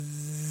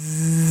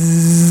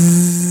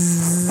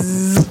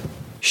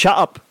Shut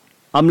up.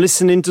 I'm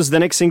listening to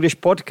Zdenek's English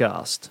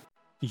podcast.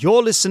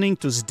 You're listening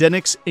to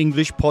Zdenek's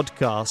English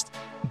podcast,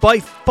 by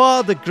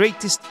far the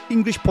greatest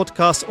English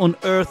podcast on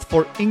earth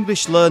for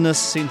English learners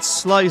since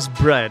sliced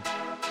bread.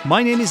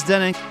 My name is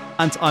Zdenek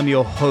and I'm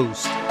your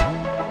host.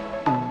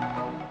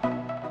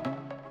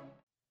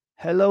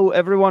 Hello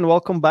everyone,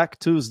 welcome back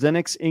to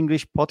Zdenek's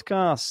English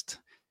podcast.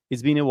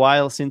 It's been a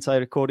while since I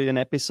recorded an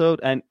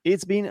episode, and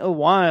it's been a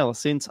while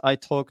since I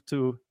talked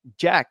to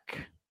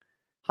Jack.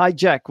 Hi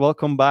Jack,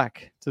 welcome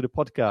back to the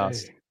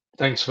podcast. Hey,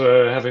 thanks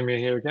for having me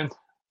here again.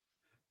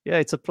 Yeah,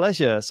 it's a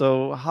pleasure.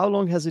 So how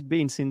long has it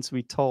been since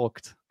we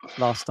talked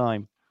last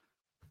time?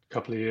 A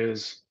couple of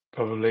years,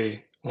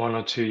 probably 1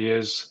 or 2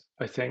 years,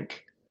 I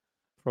think.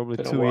 Probably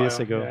Been a 2 years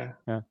while, ago.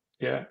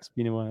 Yeah. It's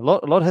been a while.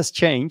 A lot has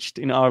changed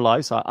in our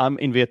lives. I'm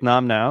in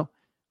Vietnam now.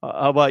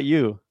 How about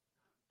you?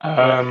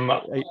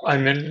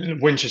 I'm in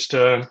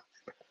Winchester.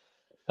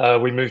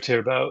 We moved here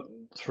about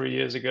 3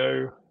 years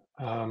ago.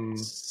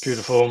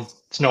 Beautiful.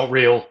 It's not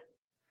real.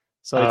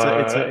 So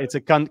it's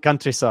a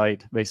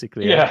countryside,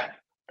 basically. Yeah.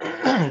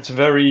 It's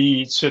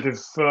very sort of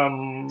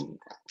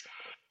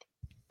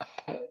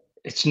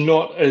it's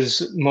not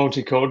as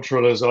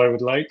multicultural as I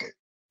would like.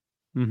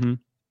 Mm-hmm.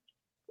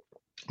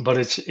 But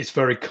it's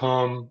very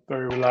calm,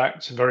 very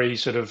relaxed, very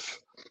sort of,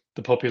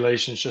 the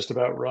population's just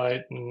about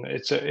right, and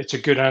it's a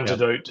good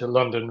antidote to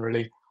London,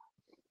 really.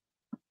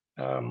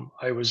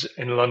 I was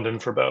in London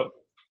for about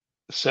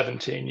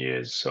 17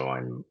 years, so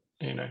I'm,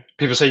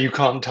 people say you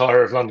can't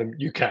tire of London.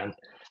 You can,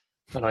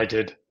 and I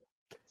did.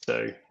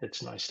 So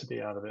it's nice to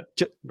be out of it,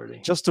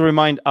 really. Just to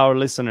remind our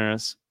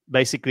listeners,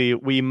 basically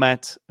we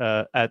met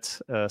at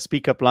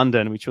Speak Up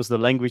London, which was the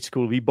language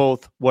school we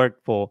both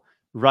worked for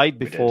right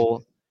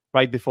before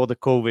the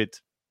COVID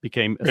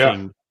became a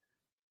thing.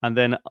 And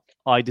then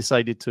I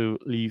decided to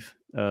leave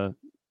the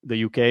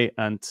UK,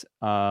 and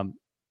I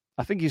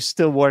think you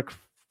still work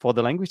for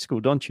the language school,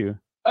 don't you?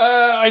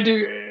 I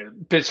do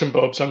bits and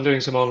bobs. I'm doing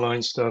some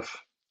online stuff.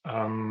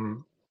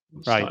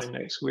 Starting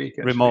next week.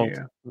 Actually,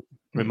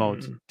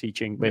 remote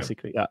teaching,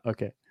 basically. Yeah.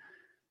 Okay.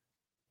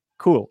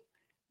 Cool.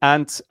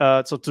 And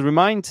so to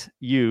remind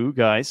you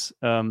guys,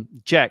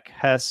 Jack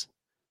has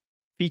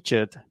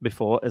featured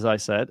before, as I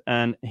said,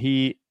 and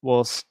he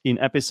was in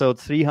episode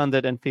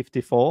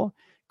 354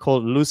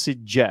 called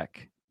Lucid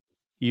Jack.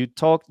 You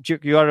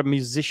are a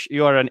musician,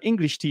 you are an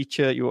English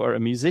teacher, you are a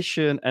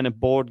musician, and a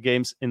board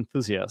games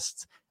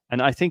enthusiast.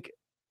 And I think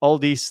all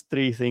these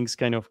three things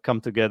kind of come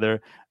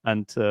together,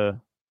 and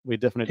we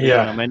definitely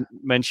want to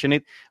mention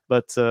it.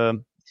 But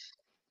so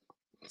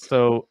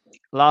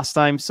last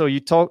time,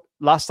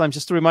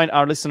 just to remind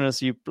our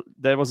listeners,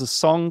 there was a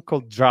song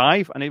called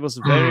Drive, and it was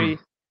very,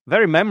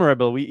 very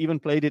memorable. We even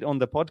played it on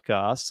the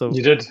podcast. So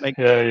you did, I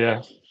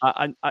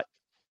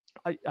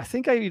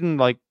think I even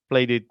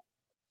played it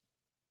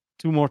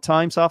 2 more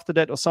times after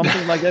that or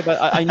something like that.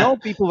 But I know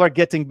people were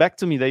getting back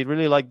to me. They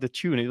really liked the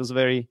tune. It was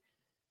very...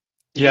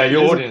 Yeah,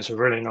 your audience were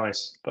really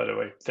nice, by the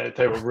way.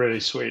 They were really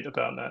sweet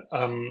about that.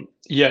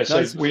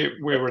 So we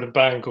were in a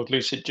band called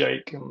Lucid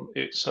Jake, and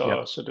it's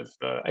our sort of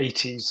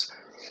 80s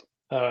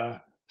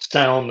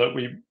sound that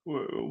we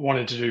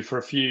wanted to do for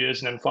a few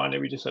years, and then finally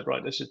we just said,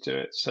 right, let's just do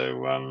it.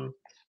 So I'm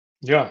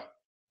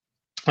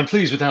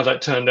pleased with how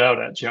that turned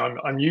out. Actually,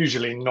 I'm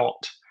usually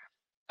not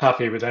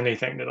happy with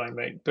anything that I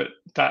make, but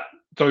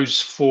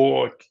those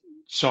 4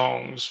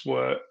 songs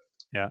were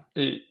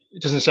it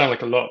doesn't sound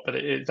like a lot, but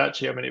it's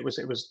actually, I mean, it was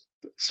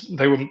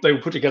they were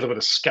put together with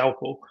a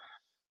scalpel,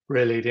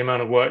 really, the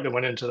amount of work that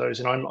went into those,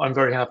 and I'm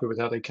very happy with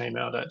how they came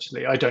out.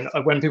 Actually,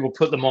 when people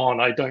put them on,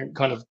 I don't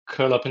kind of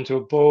curl up into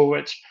a ball,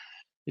 which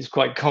is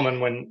quite common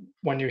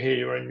when you hear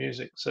your own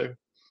music. So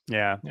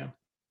yeah,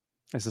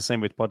 it's the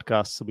same with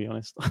podcasts, to be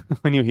honest.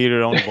 When you hear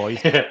your own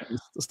voice,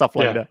 stuff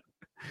like that.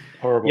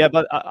 Horrible. Yeah,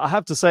 but I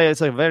have to say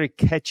it's a very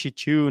catchy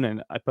tune,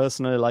 and I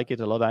personally like it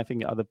a lot. I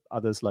think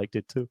others liked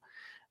it too.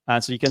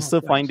 And so you can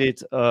still find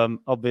it.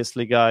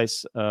 Obviously,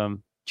 guys,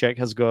 Jack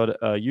has got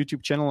a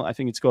YouTube channel. I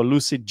think it's called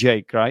Lucid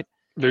Jake, right?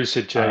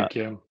 Lucid Jake,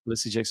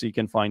 Lucid Jake. So you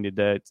can find it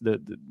there.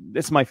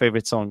 It's my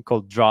favorite song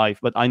called Drive,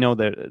 but I know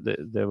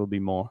there will be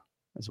more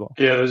as well.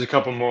 Yeah, there's a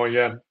couple more.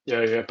 Yeah.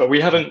 But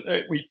we haven't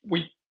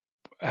we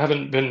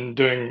haven't been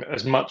doing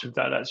as much of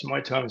that. Actually,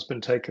 my time has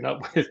been taken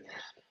up with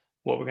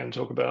what we're going to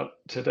talk about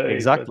today.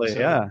 Exactly.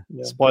 But,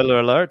 Spoiler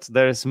alert: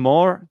 there is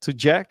more to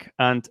Jack,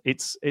 and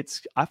it's.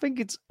 I think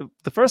it's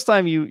the first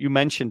time you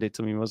mentioned it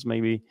to me was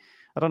maybe,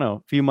 I don't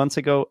know, a few months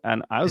ago,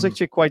 and I was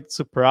actually quite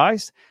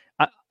surprised.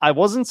 I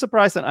wasn't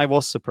surprised, and I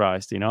was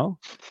surprised. I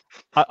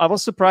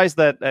was surprised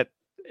that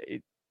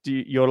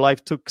your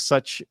life took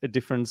such a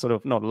different sort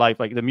of, not life,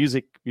 like the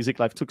music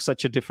life took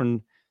such a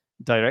different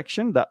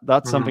direction.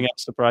 That's something I'm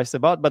surprised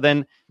about. But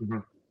then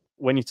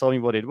when you told me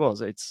what it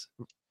was, it's,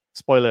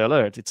 spoiler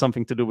alert, it's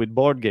something to do with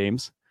board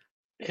games.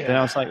 Then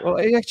I was like, well,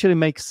 it actually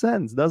makes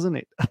sense, doesn't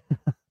it?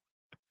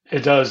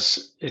 It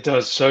does.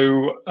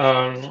 So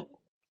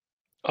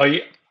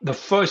the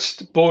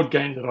first board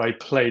game that I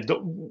played,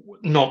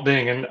 not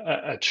being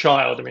a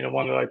child, I mean, the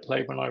one that I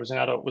played when I was an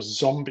adult was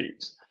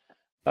Zombies,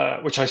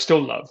 which I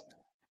still love.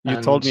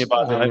 You told me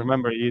about it. I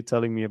remember you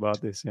telling me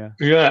about this. Yeah.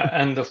 Yeah,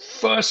 and the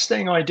first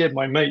thing I did,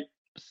 my mate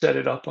set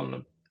it up on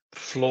the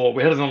floor.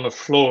 We had it on the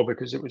floor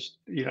because it was,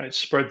 it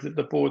spread,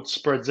 the board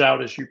spreads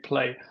out as you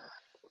play.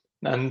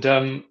 And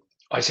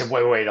I said,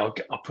 wait, I'll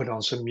put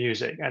on some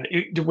music. And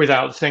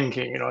without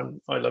thinking,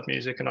 I love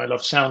music and I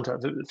love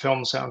soundtrack,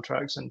 film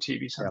soundtracks and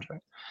TV soundtracks. Yeah.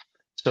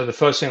 So the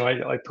first thing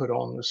I put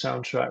on the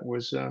soundtrack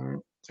was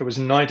it was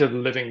Night of the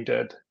Living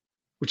Dead,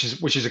 which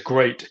is a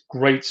great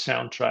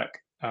soundtrack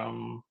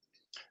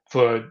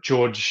for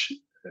George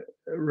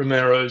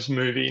Romero's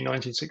movie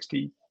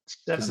 1967.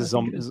 It's a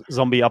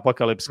zombie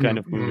apocalypse kind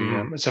of movie.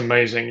 Yeah. It's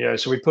amazing. Yeah.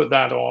 So we put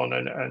that on,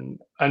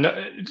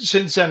 and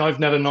since then I've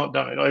never not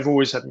done it. I've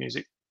always had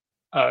music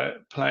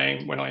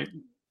playing when I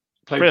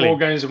play board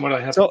games and when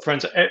I have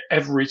friends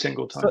every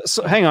single time.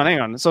 So hang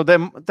on. So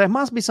there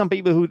must be some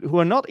people who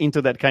are not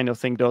into that kind of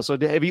thing though. So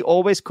have you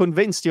always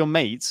convinced your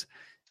mates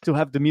to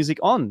have the music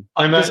on?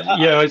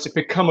 It's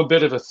become a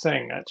bit of a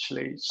thing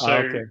actually.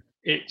 So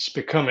it's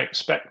become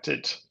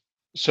expected.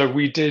 So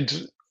we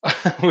did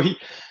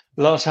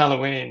last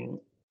Halloween,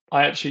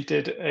 I actually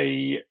did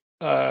a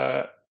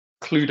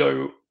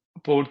Cluedo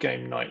board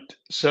game night.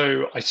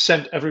 So I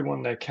sent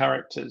everyone their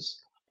characters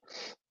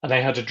and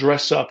they had to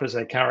dress up as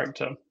their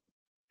character,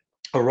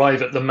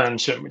 arrive at the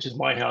mansion, which is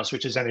my house,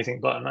 which is anything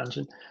but a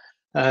mansion.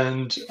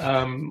 And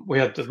we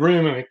had the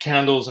room and we had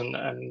candles and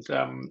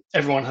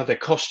everyone had their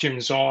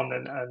costumes on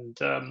and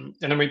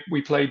then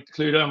we played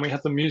Cluedo and we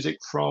had the music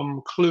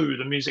from Clue,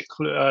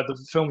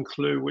 the film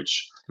Clue,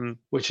 which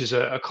is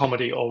a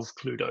comedy of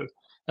Cluedo.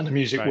 And the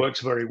music works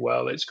very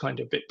well. It's kind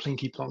of a bit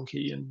plinky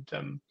plonky and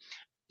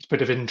it's a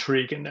bit of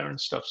intrigue in there and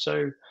stuff.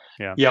 So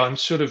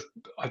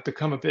I've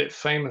become a bit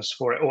famous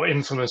for it, or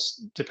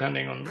infamous,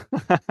 depending on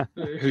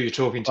who you're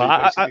talking to.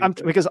 I'm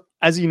because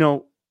as you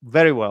know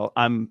very well,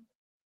 I'm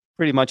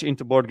pretty much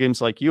into board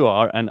games like you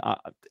are, and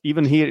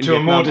even here in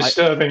Vietnam, a more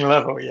disturbing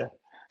level, yeah.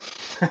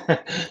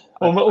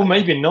 or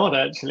maybe not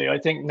actually. I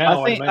think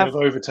now I may have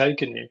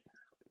overtaken you.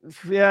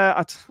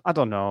 Yeah, I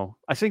don't know.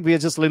 I think we are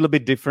just a little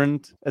bit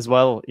different as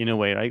well in a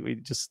way, right? We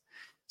just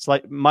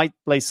might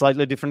play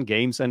slightly different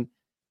games, and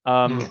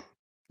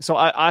so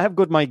I have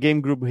got my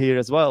game group here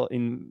as well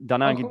in Da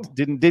Nang. It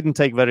didn't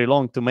take very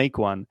long to make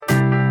one.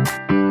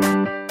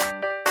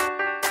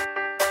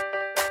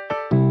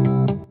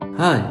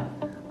 Hi,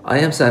 I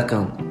am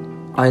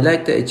Serkan. I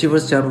like the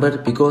Achievers Chamber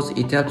because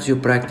it helps you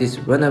practice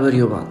whenever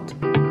you want.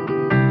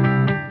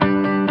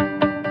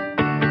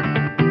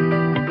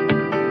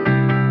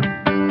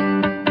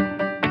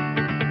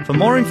 For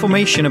more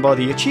information about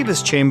the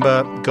Achievers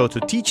Chamber, go to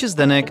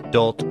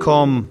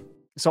teachersdenek.com.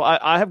 So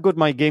I have got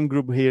my game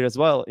group here as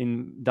well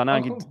in Da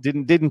Nang. It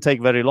didn't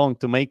take very long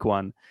to make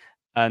one,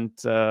 and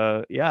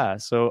so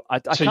I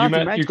can't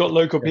imagine. You got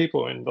local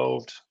people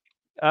involved.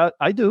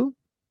 I do.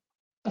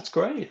 That's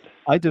great.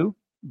 I do,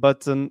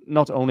 but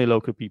not only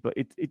local people.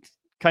 It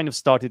kind of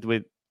started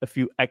with a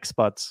few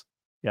expats.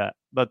 Yeah,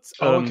 but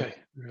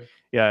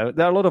yeah,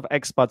 there are a lot of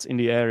expats in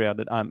the area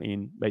that I'm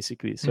in,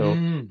 basically. So,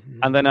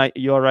 and then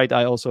you're right.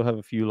 I also have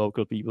a few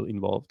local people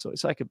involved. So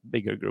it's like a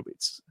bigger group.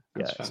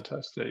 That's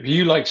fantastic.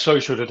 You like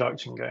social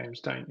deduction games,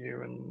 don't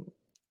you? And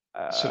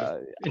sort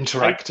of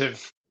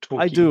interactive.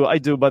 I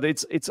do. But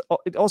it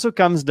also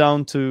comes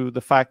down to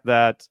the fact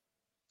that,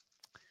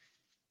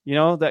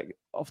 that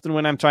often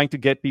when I'm trying to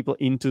get people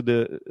into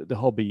the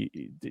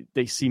hobby,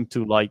 they seem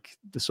to like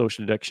the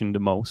social deduction the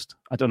most.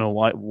 I don't know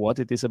what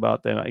it is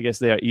about them. I guess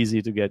they are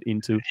easy to get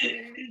into.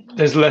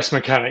 There's less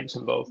mechanics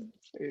involved,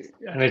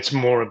 and it's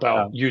more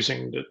about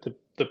using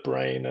the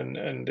brain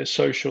and the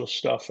social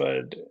stuff.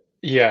 And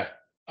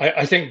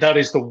I think that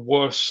is the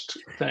worst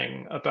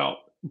thing about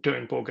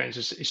doing board games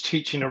is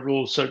teaching a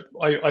rule. So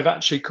I've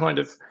actually kind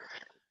of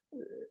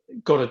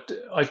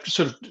I've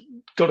sort of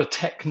got a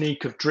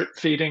technique of drip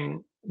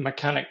feeding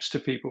mechanics to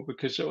people,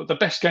 because the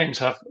best games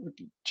have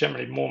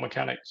generally more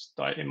mechanics,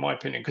 in my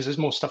opinion, because there's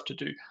more stuff to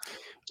do.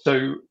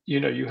 So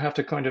you have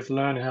to kind of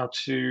learn how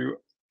to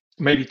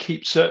maybe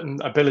keep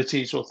certain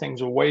abilities or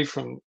things away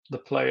from the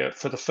player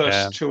for the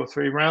first 2 or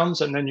 3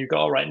 rounds, and then you go,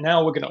 all right,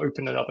 now we're going to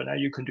open it up, and now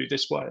you can do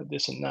this way,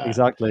 this and that.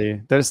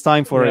 Exactly. There's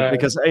time for it,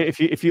 because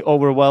if you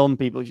overwhelm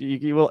people,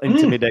 you will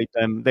intimidate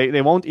them.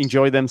 They won't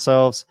enjoy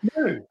themselves.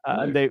 No.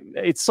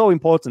 It's so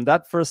important,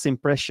 that first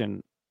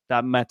impression.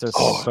 That matters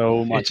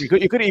so much. You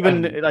could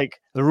even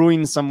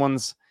ruin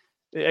someone's.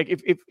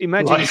 If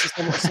imagine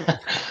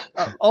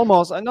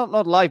almost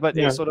not life, but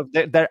sort of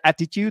their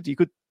attitude. You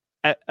could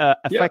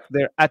affect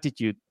their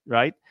attitude,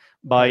 right?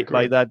 By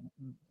that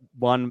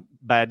one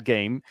bad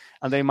game,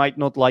 and they might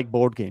not like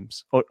board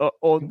games.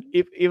 Or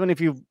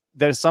if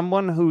there's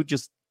someone who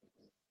just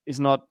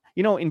is not.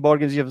 In board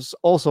games you have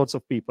all sorts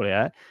of people.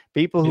 Yeah,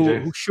 people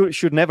who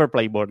should never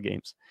play board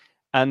games.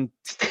 And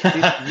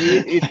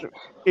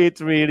it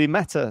really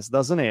matters,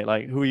 doesn't it?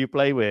 Like who you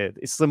play with.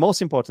 It's the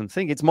most important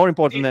thing. It's more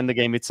important than the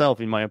game itself,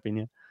 in my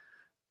opinion.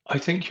 I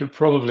think you're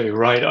probably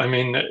right. I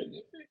mean,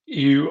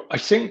 I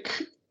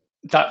think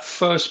that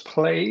first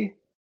play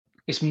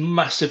is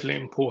massively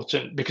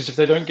important, because if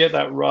they don't get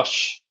that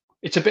rush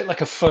it's a bit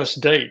like a first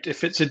date.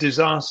 If it's a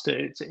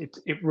disaster,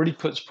 it really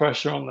puts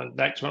pressure on the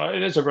next one.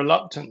 There's a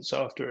reluctance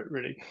after it,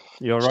 really.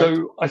 You're right.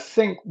 So I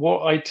think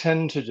what I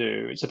tend to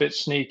do, it's a bit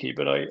sneaky,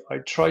 but I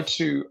try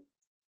to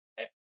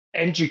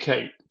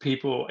educate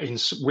people in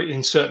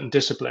certain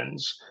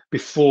disciplines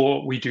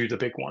before we do the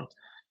big one,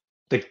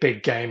 the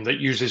big game that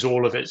uses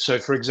all of it. So,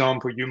 for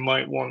example, you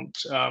might want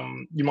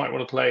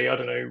to play, I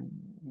don't know,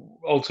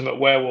 Ultimate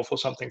Werewolf or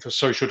something for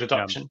social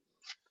deduction,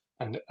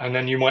 and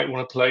then you might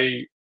want to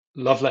play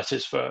Love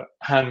Letters for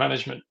hand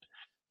management,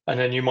 and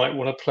then you might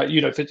want to play,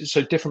 if it's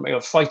so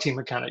different fighting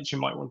mechanics, you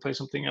might want to play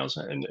something else,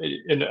 and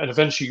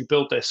eventually you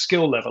build their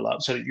skill level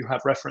up so that you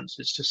have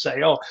references to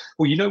say, oh,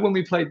 well, when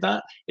we played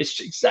that, it's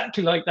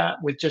exactly like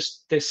that with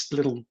just this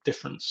little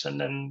difference,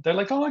 and then they're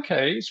like, oh,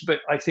 okay.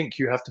 But I think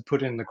you have to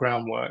put in the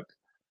groundwork,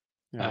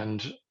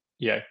 and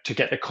to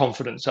get the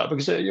confidence up,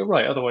 because you're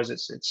right, otherwise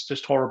it's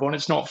just horrible, and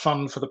it's not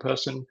fun for the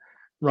person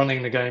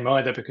running the game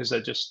either, because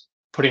they're just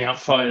putting out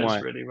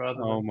fires, really,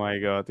 rather. Oh my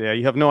God! Yeah,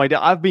 you have no idea.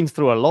 I've been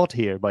through a lot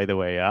here, by the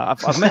way.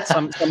 I've met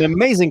some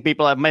amazing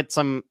people. I've met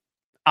some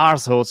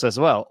arseholes as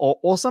well,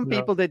 or some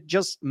people that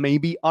just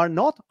maybe are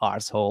not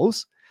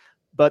arseholes,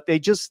 but they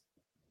just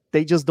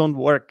don't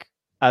work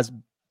as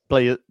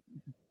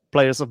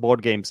players of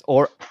board games.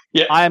 Or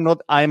I am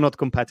not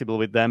compatible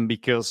with them,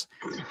 because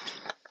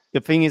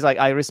the thing is,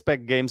 I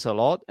respect games a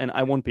lot, and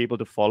I want people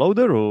to follow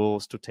the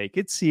rules, to take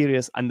it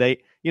serious, and they,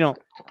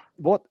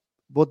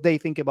 what they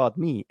think about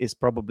me is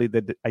probably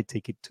that I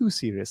take it too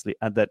seriously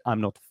and that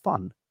I'm not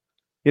fun.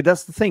 Yeah,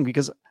 that's the thing,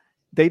 because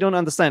they don't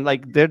understand.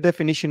 Like, their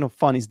definition of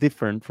fun is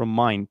different from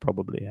mine,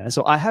 probably. Yeah?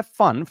 So I have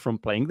fun from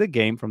playing the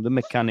game, from the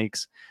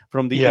mechanics,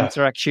 from the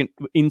interaction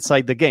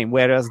inside the game,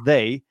 whereas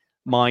they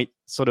might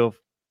sort of.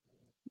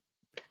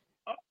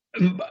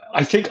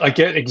 I think I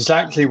get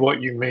exactly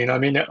what you mean. I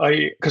mean,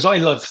 because I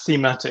love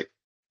thematic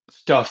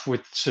stuff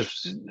with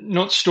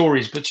not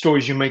stories, but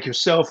stories you make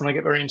yourself, and I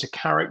get very into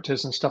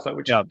characters and stuff like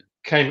which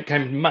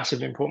came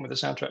massively important with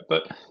the soundtrack.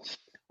 But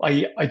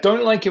I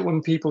don't like it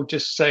when people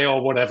just say,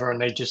 oh, whatever, and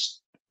they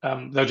just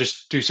they'll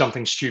just do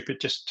something stupid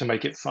just to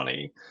make it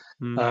funny.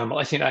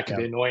 I think that can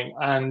be annoying,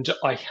 and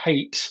I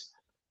hate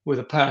with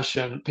a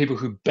passion people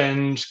who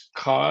bend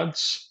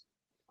cards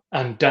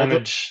and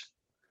damage.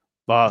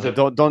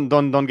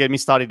 Don't get me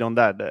started on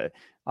that.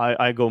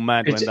 I go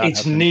mad when that happens.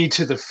 It's knee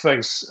to the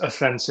face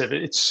offensive.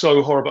 It's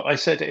so horrible. I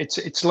said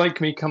it's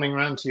like me coming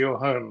round to your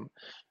home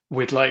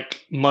with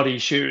like muddy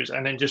shoes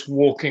and then just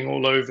walking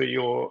all over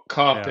your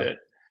carpet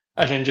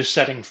and then just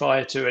setting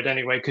fire to it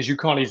anyway, because you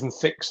can't even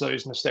fix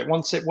those mistakes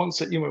once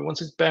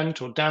it's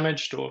bent or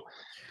damaged, or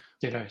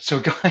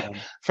So a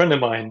friend of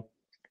mine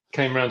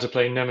came around to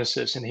play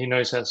Nemesis, and he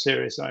knows how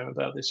serious I am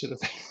about this sort of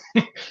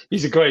thing.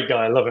 He's a great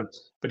guy. I love him.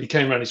 But he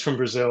came around. He's from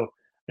Brazil,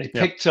 and he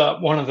picked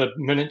up one of the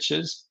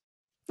miniatures.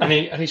 And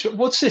he said,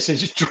 "What's this?" And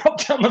he just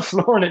dropped down the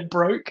floor, and it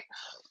broke.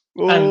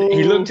 Ooh.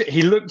 And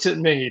he looked at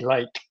me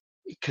like,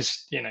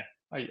 because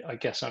I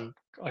guess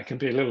I can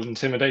be a little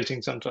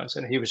intimidating sometimes,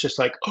 and he was just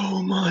like,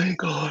 "Oh my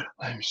God,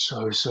 I'm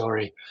so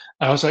sorry."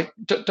 And I was like,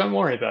 "Don't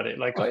worry about it."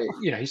 Like,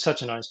 he's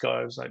such a nice guy.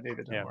 I was like,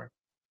 "Maybe don't worry."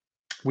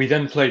 We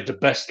then played the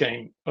best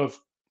game of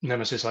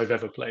Nemesis I've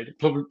ever played.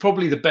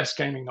 Probably the best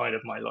gaming night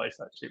of my life.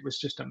 Actually, it was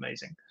just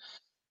amazing.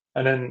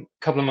 And then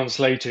a couple of months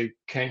later, he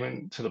came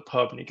into the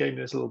pub and he gave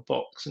me this little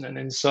box. And then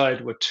inside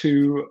were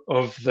 2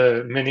 of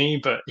the mini,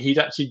 but he'd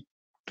actually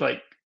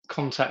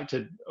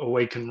contacted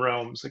Awaken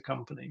Realms, the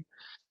company,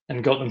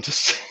 and got them to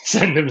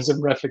send him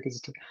some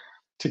replicas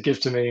to give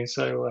to me.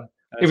 So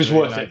it was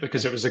worth it,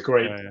 because it was a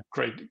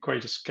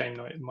greatest game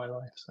night in my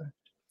life. So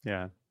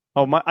yeah.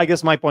 Oh, I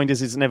guess my point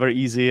is, it's never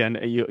easy, and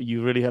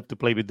you really have to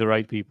play with the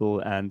right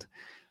people, and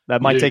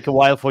that might take a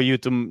while for you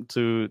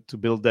to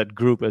build that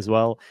group as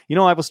well.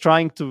 I was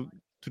trying to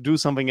do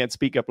something at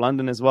Speak Up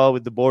London as well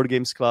with the Board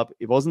Games Club.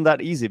 It wasn't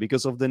that easy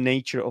because of the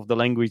nature of the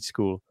language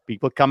school.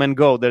 People come and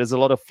go. There is a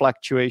lot of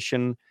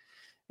fluctuation.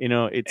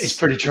 It's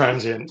pretty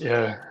transient.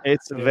 Yeah,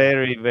 it's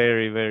very,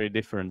 very, very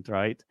different,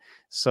 right?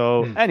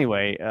 So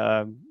anyway,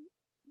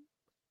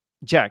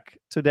 Jack,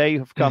 today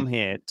you've come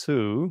here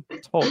to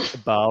talk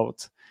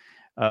about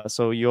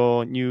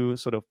your new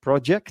sort of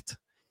project.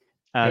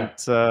 And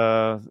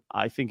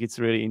I think it's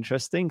really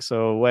interesting.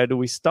 So where do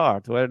we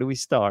start?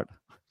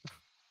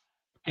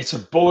 It's a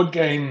board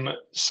game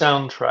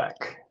soundtrack.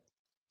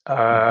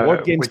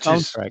 Board game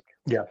soundtrack.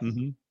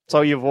 Mm-hmm.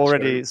 So you've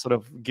already sort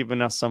of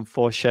given us some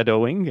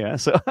foreshadowing. Yeah.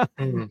 So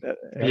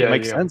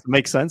makes sense.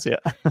 Makes sense. Yeah.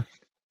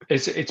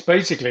 It's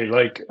basically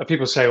like,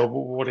 people say, "Oh,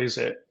 what is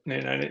it?"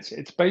 And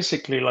it's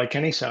basically like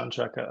any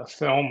soundtrack, a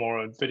film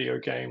or a video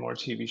game or a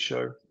TV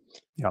show.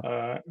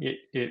 Yeah.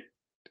 It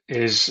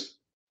is.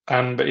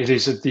 But it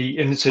is the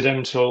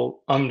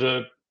incidental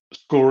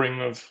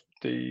underscoring of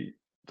the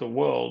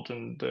world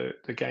and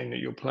the game that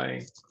you're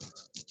playing.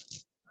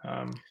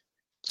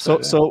 So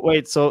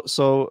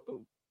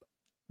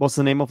what's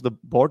the name of the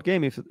board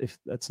game? If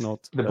that's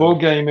not the board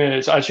game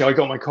is actually, I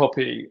got my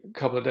copy a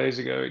couple of days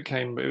ago.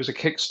 It was a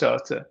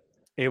Kickstarter.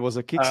 It was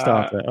a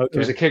Kickstarter. Okay. It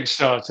was a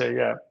Kickstarter.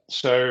 Yeah.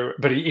 So,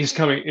 but it is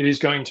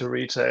going to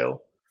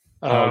retail.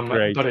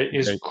 Great. But it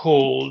is great.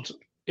 called.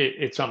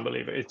 It's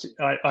unbelievable.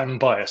 I'm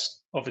biased.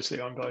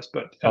 Obviously, I'm biased,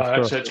 but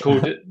course. so it's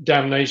called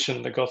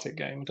Damnation, the Gothic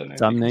game. I don't know.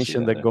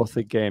 Damnation, the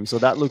Gothic game. So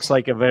that looks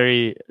like a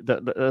very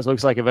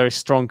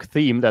strong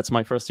theme. That's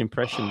my first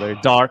impression. Very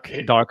dark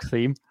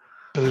theme.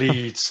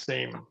 Bleeds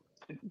theme.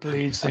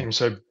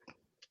 So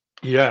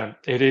yeah,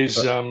 it is.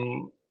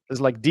 It's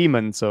like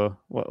demon. So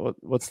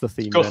what's the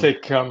theme?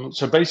 Gothic.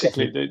 So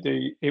basically,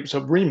 it's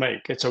a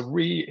remake. It's a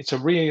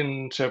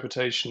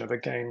reinterpretation of a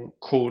game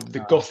called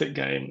the Gothic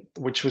game,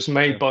 which was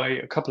made by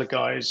a couple of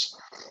guys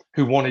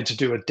who wanted to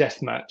do a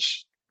death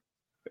match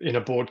in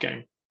a board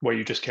game where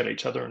you just kill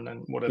each other and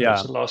then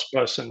whatever's the last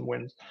person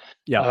wins.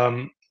 Yeah.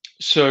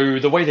 So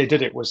the way they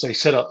did it was they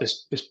set up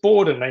this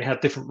board and they had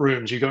different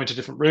rooms. You go into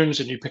different rooms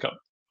and you pick up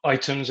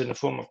items in the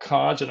form of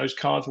cards, and those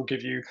cards will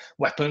give you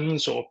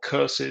weapons or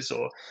curses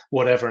or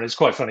whatever. And it's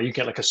quite funny. You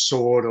get like a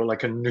sword or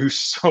like a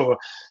noose or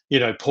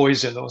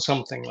poison or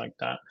something like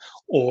that.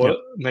 Or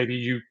maybe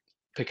you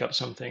pick up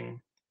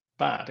something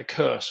bad, a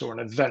curse or an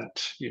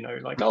event,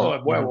 like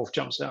a werewolf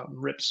jumps out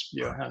and rips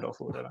your hand off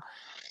or whatever.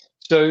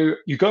 So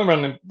you go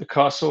around the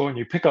castle and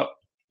you pick up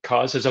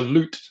cards. There's a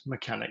loot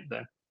mechanic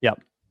there. Yeah.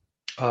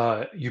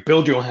 You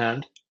build your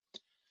hand,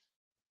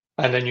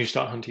 and then you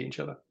start hunting each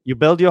other. You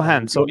build your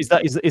hand. So is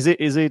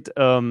it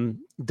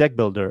deck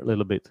builder a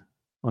little bit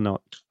or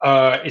not?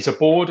 It's a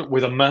board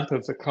with a map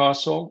of the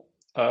castle,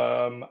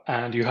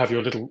 and you have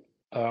your little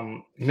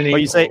mini.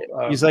 But you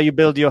say you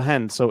build your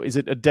hand. So is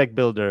it a deck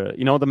builder?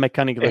 The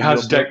mechanic. It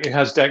has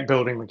deck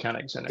building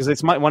mechanics in it. Because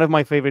it's one of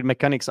my favorite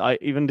mechanics. I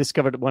even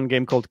discovered one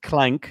game called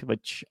Clank,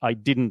 which I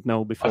didn't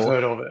know before. I've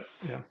heard of it.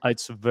 Yeah,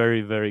 it's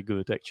very, very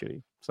good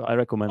actually. So I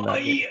recommend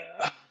that.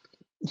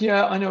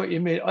 Yeah, I know what you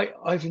mean.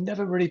 I've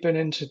never really been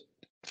into.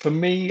 For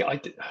me,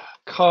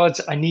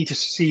 cards. I need to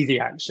see the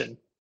action.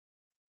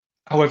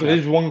 However,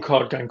 there's one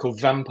card game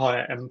called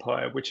Vampire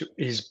Empire, which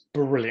is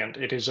brilliant.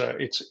 It is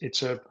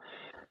it's a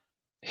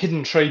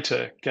hidden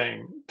traitor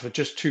game for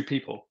just 2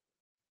 people,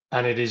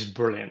 and it is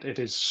brilliant. It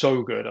is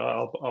so good.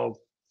 I'll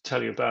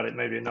tell you about it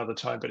maybe another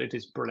time, but it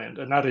is brilliant,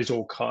 and that is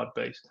all card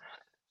based.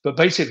 But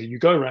basically, you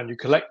go around, you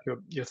collect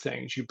your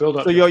things, you build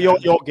up. So your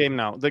game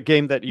now, the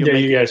game that you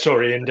make. Yeah.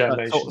 Sorry, in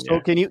Damnation. So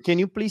can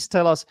you please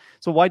tell us?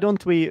 So why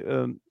don't we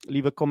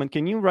leave a comment?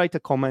 Can you write a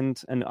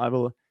comment and I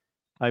will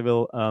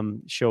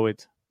show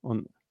it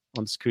on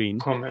screen.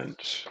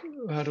 Comment.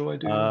 How do I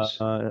do this?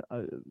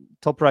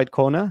 Top right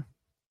corner.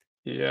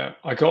 Yeah,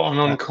 I got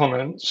on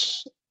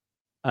comments.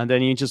 And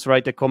then you just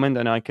write a comment,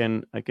 and I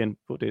can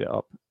put it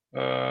up.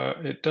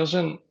 It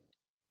doesn't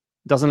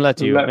let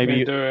you. Maybe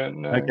me do it.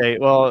 No. Okay.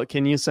 Well,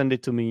 can you send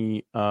it to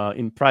me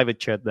in private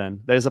chat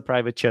then? There's a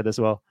private chat as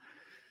well.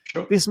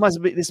 Sure. This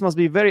must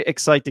be very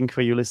exciting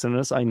for you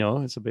listeners. I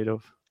know it's a bit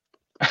of.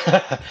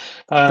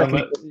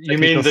 You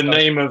mean the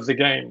name of the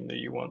game that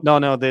you want? No,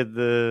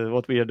 the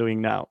what we are doing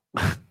now.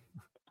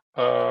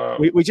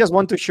 We just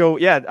want to show.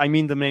 Yeah, I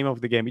mean the name of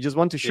the game. We just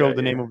want to show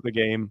the name of the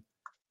game.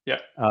 Yeah.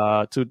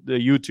 To the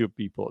YouTube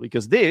people,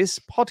 because this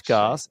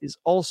podcast is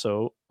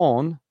also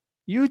on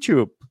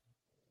YouTube.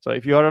 So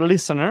if you are a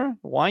listener,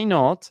 why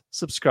not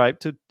subscribe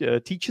to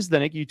Teacher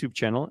Zdenek YouTube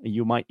channel?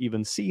 You might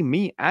even see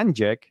me and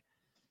Jack,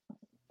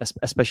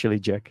 especially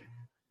Jack.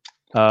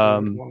 I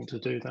want to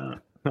do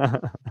that.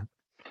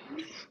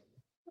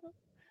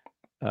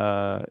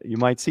 You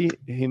might see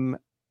him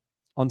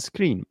on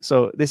screen.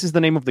 So this is the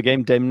name of the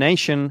game,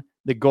 Damnation,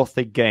 the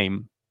Gothic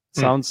game.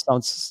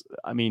 Sounds.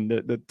 I mean,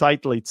 the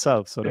title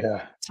itself sort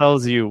of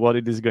tells you what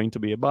it is going to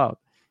be about.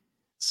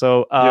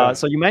 So,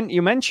 so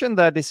you mentioned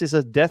that this is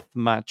a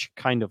deathmatch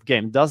kind of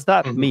game. Does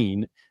that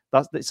mean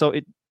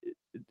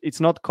it's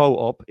not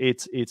co-op?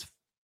 It's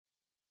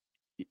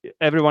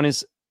everyone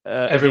is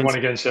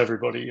against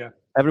everybody. Yeah,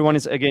 everyone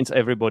is against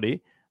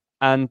everybody.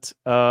 And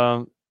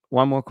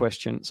one more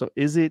question: so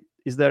is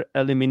there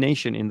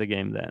elimination in the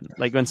game then?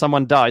 Like when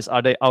someone dies,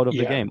 are they out of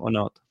the game or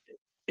not?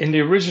 In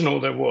the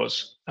original, there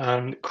was,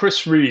 and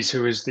Chris Rees,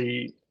 who is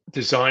the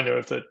designer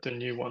of the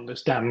new one,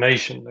 this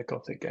Damnation, the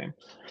Gothic game.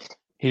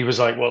 He was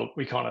like, well,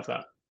 we can't have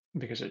that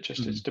because it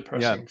just is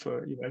depressing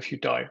for, if you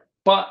die.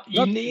 But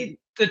you need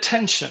the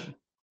tension.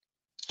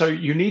 So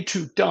you need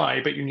to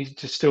die, but you need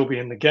to still be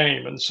in the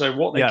game. And so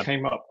what they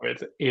came up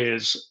with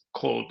is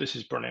called, this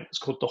is brilliant, it's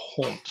called The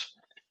Haunt.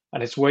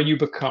 And it's where you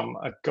become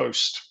a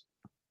ghost.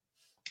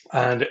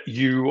 And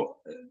you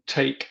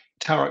take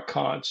tarot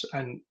cards,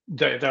 and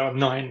there are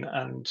 9,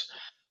 and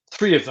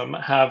 3 of them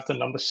have the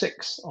number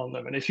 6 on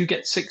them. And if you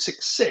get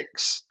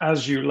 666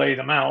 as you lay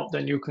them out,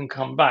 then you can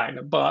come back.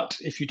 But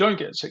if you don't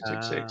get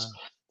 666,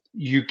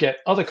 you get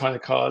other kind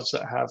of cards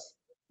that have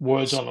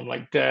words on them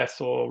like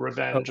death or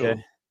revenge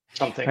or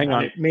something.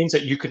 And it means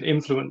that you can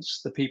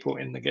influence the people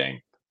in the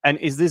game. And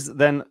is this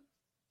then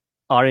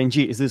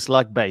RNG? Is this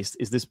luck-based?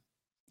 Is this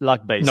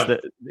luck-based? No.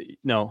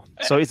 No.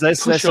 So it's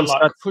let's push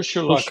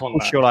your luck on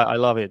that. I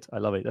love it.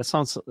 That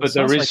sounds. But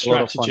there is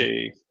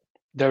strategy.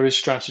 There is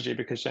strategy,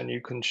 because then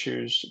you can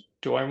choose,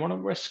 do I want to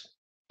risk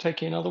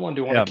taking another one?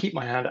 Do I want to keep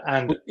my hand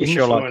and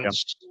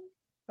influence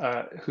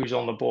who's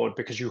on the board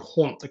because you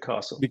haunt the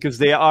castle. Because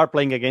they are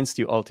playing against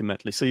you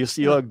ultimately. So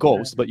you're a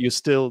ghost, but you're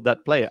still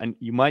that player, and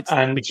you might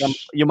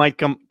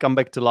come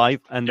back to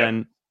life and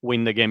then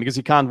win the game, because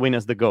you can't win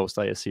as the ghost,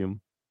 I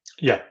assume.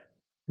 Yeah.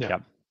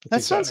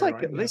 That sounds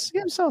like this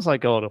game sounds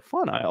like a lot of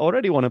fun. I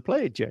already want to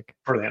play it, Jack.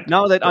 Brilliant.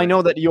 Now that I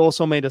know that you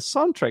also made a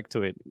soundtrack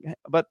to it,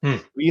 but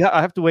I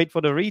have to wait for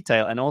the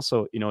retail, and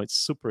also, it's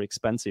super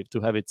expensive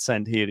to have it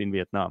sent here in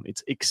Vietnam.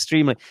 It's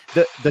extremely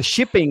the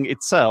shipping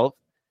itself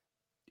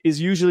is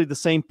usually the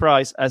same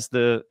price as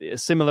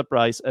similar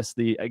price as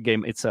the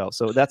game itself.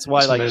 So that's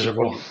why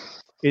miserable.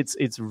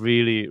 It's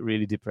really,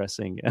 really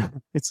depressing.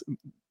 It's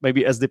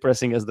maybe as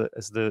depressing as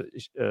the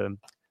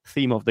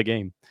theme of the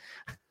game.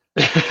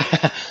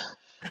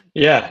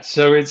 Yeah,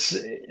 so it's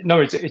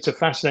a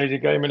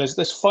fascinating game, and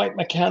there's fight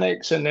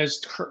mechanics, and there's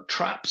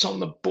traps on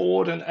the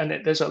board,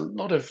 and there's a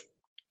lot of,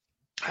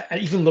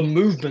 even the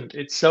movement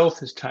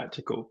itself is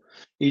tactical.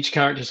 Each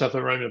characters have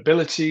their own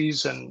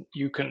abilities, and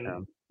you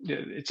can.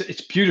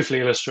 It's beautifully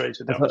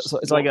illustrated. So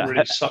it's like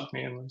really sucked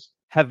me in.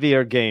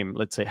 Heavier game,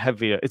 let's say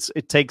heavier.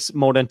 It takes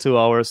more than 2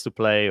 hours to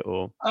play,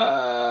 or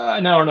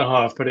an hour and a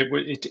half. But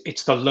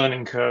it's the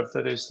learning curve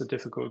that is the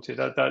difficulty.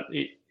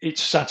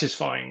 It's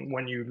satisfying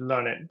when you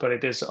learn it, but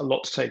it is a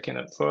lot to take in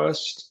at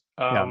first.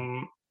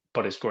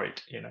 But it's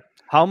great,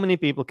 How many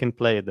people can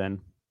play it then?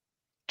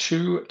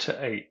 2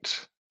 to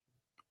 8.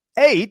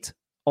 8?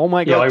 Oh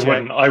my god!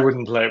 Yeah, I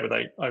wouldn't play it with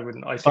 8. I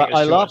wouldn't. I think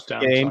I love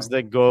games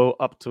that go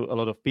up to a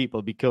lot of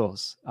people,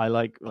 because I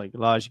like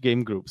large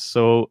game groups.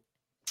 So.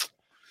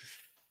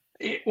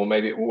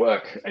 Maybe it will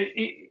work.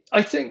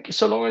 I think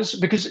so long as,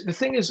 because the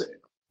thing is,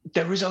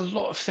 there is a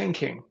lot of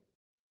thinking.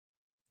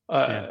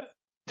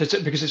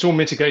 Because it's all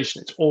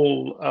mitigation. It's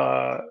all,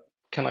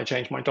 can I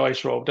change my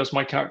dice roll? Does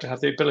my character have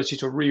the ability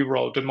to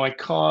re-roll? Do my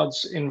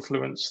cards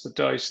influence the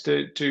dice?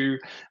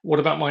 What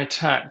about my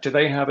attack? Do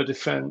they have a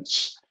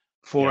defense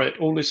for it?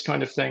 All this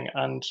kind of thing.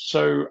 And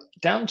so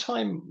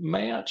downtime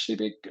may actually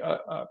be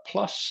a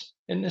plus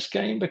in this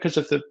game because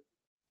of the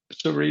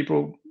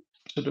cerebral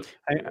sort of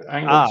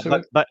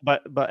angle.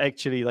 But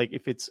actually,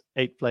 if it's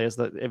 8 players,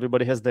 that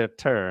everybody has their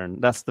turn.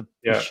 That's the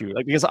issue.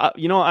 Because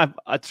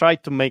I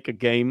tried to make a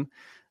game,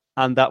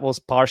 and that was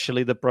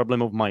partially the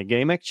problem of my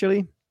game,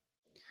 actually.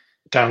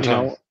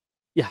 Downtime.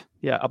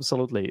 Yeah,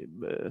 absolutely,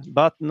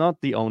 but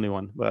not the only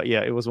one. But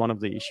yeah, it was one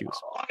of the issues.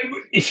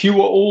 If you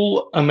were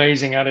all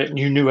amazing at it and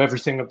you knew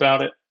everything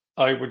about it,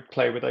 I would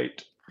play with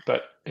 8.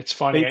 But it's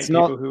finding 8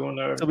 people who will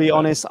know. To be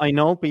honest, I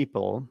know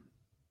people.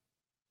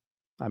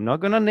 I'm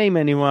not going to name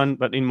anyone,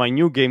 but in my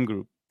new game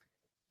group,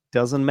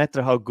 doesn't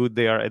matter how good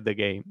they are at the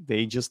game.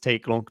 They just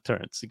take long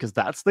turns, because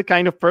that's the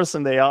kind of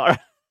person they are.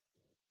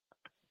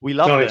 We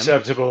love them. Not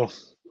acceptable.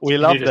 We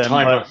love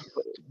them.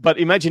 But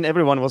imagine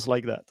everyone was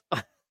like that.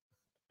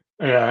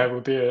 Yeah, it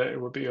would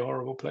be a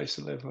horrible place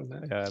to live,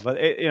 wouldn't it? Yeah, but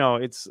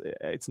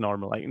it's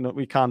normal.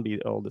 We can't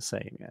be all the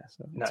same. Yeah,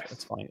 so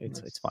it's fine.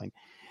 It's fine.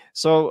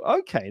 So,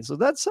 okay, so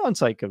that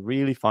sounds like a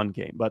really fun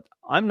game, but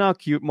I'm now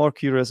more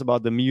curious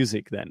about the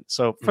music then.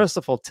 So, first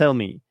of all, tell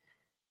me,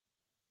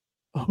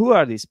 who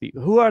are these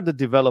people? Who are the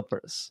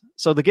developers?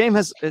 So the game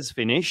is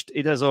finished.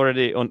 It's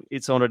already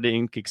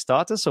in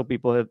Kickstarter, so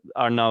people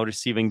are now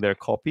receiving their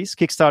copies.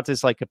 Kickstarter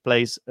is like a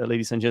place,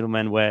 ladies and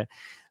gentlemen, where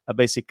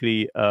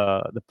basically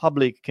the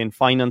public can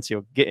finance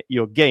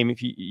your game if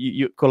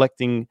you're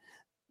collecting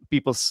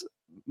people's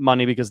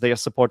money because they are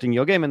supporting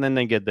your game, and then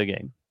they get the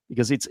game.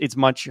 Because it's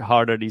much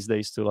harder these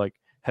days to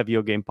have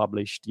your game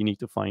published. You need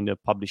to find a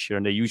publisher,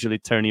 and they usually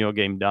turn your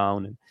game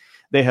down, and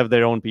they have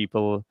their own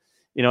people.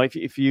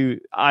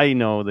 I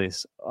know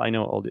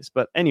all this,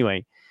 but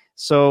anyway.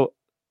 So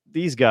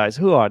these guys,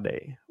 who are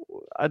they?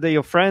 Are they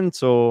your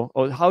friends, or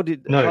how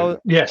did? No,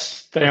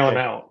 yes, they are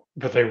now,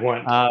 but they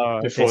weren't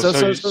before.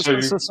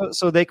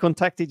 So they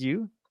contacted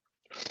you.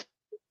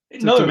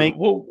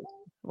 Well,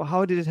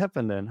 how did it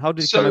happen then? How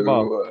did it come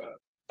about?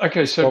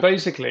 Okay, so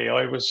basically,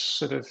 I was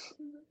sort of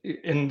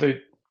in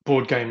the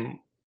board game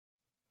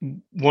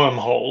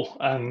wormhole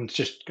and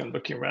just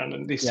looking around,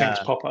 and these things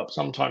pop up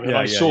sometimes. And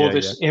I saw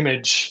this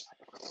image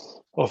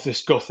of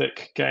this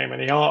Gothic game, and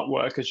the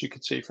artwork, as you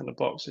could see from the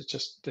box, is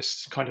just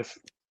this kind of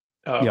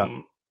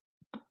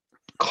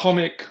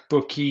comic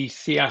booky,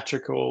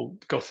 theatrical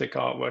Gothic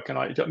artwork. And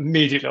I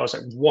was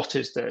like, what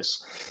is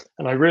this?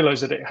 And I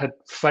realized that it had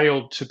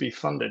failed to be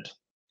funded.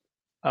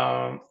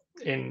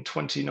 In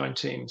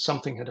 2019,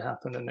 something had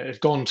happened, and it had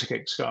gone to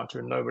Kickstarter,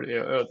 and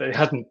they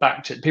hadn't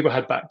backed it. People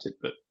had backed it,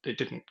 but they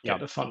didn't get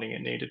the funding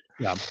it needed.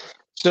 Yeah.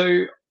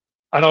 So,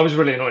 and I was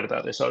really annoyed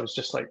about this. I was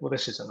just like, well,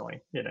 this is annoying,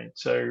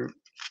 so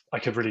I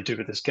could really do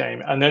with this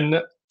game. And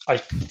then I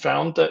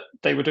found that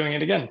they were doing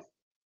it again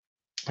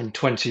in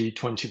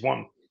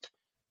 2021.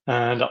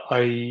 And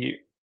I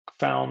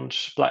found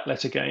Black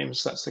Letter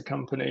Games, that's the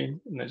company,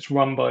 and it's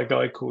run by a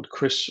guy called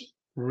Chris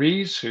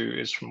Rees, who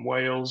is from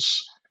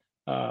Wales.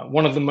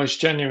 One of the most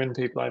genuine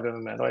people I've ever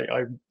met.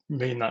 I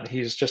mean that.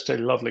 He's just a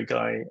lovely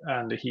guy,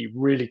 and he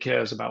really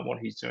cares about what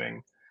he's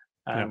doing,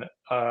 and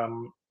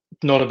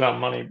not about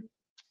money.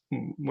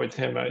 with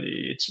him.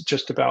 It's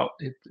just about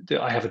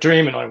I have a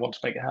dream and I want to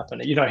make it happen.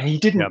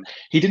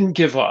 He didn't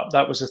give up.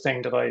 That was the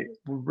thing that I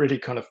really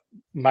kind of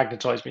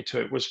magnetized me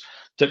to it, was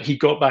that he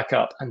got back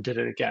up and did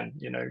it again.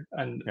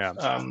 And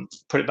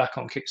put it back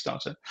on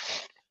Kickstarter.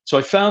 So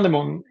I found him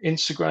on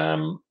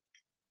Instagram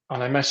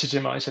and I messaged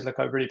him. And I said, look,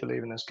 I really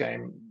believe in this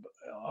game.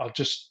 I'll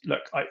just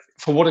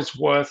for what it's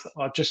worth,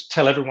 I'll just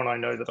tell everyone I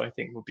know that I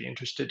think will be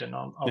interested, and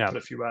I'll put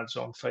a few ads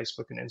on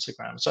Facebook and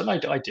Instagram. So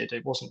I did.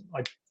 It wasn't,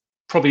 I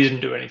probably didn't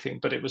do anything,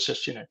 but it was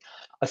just,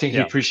 I think he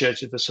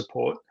appreciated the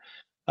support.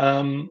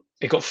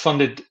 It got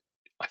funded,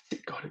 I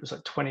think, God, it was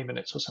like 20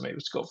 minutes or something.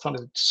 It got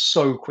funded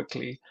so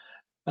quickly.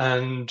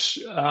 And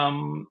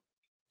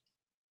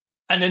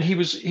then he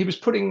was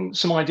putting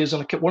some ideas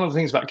on one of the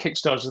things about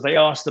Kickstarter is they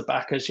ask the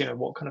backers,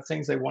 what kind of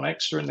things they want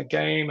extra in the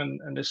game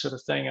and this sort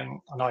of thing. And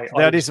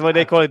that is what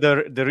they call it,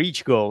 the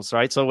reach goals,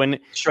 right? So when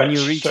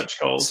you reach stretch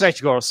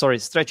goals.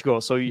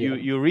 So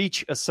you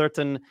reach a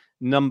certain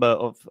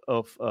number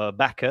of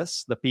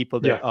backers, the people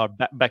that are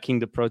backing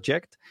the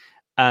project,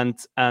 and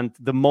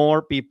the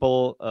more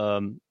people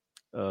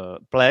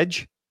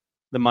pledge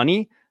the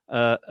money,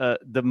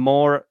 the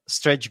more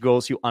stretch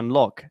goals you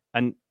unlock.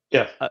 And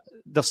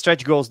the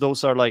stretch goals,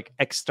 those are like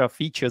extra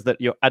features that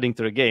you're adding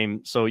to the game.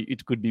 So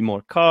it could be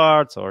more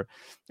cards, or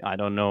I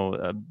don't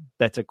know,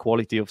 better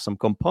quality of some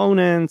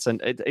components.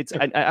 And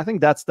I think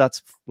that's a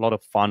lot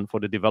of fun for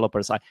the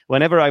developers.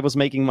 Whenever I was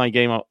making my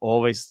game, I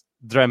always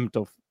dreamt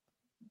of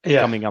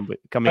coming up with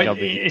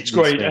it's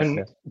great things.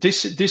 And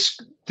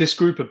this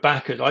group of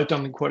backers, I've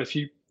done quite a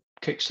few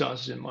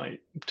Kickstarters in my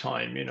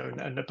time,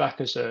 and the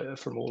backers are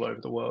from all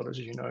over the world, as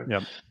you know.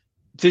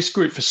 This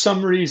group, for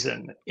some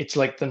reason, it's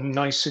like the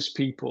nicest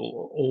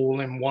people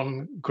all in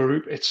one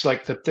group. It's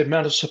like the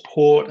amount of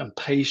support and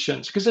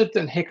patience, because there've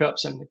been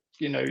hiccups and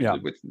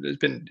there's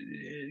been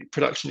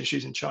production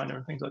issues in China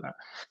and things like that.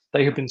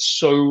 They have been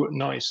so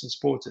nice and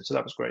supportive, so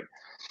that was great.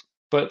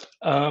 But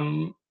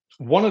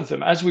one of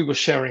them, as we were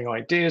sharing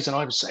ideas, and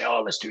I would say,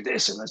 "Oh, let's do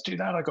this and let's do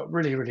that," I got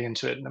really, really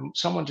into it, and then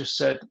someone just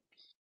said,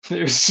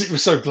 it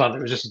was so blunt.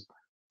 It was just,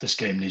 "This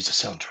game needs a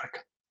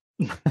soundtrack,"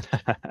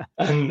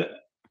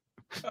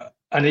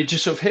 and it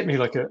just sort of hit me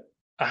like a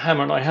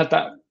hammer. And I had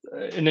that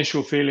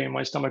initial feeling in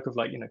my stomach of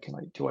like,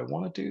 do I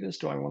want to do this?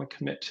 Do I want to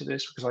commit to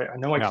this? Because I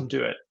know I can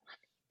do it.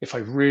 If I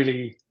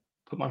really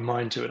put my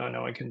mind to it, I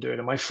know I can do it.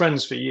 And my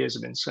friends for years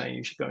have been saying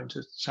you should go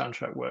into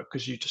soundtrack work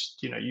because you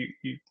just, you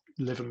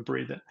live and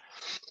breathe it.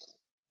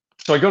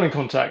 So I got in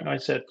contact and I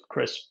said,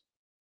 "Chris,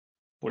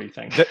 what do you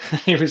think?"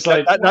 He was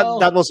like,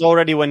 that was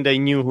already when they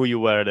knew who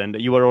you were, and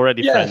you were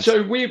already friends.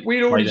 So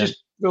we'd already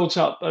just built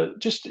up,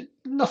 just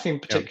nothing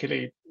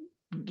particularly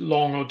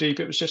long or deep.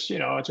 It was just,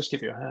 I just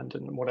give you a hand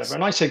and whatever.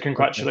 And I said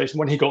congratulations.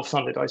 When he got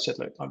funded, I said,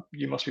 "Look,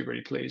 you must be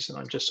really pleased, and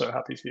I'm just so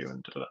happy for you."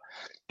 And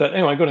but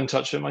anyway, I got in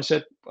touch with him. I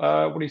said,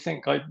 "What do you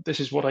think? This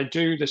is what I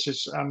do. This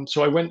is."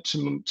 So I went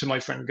to my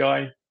friend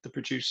Guy, the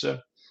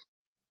producer,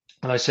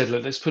 and I said,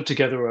 "Look, let's put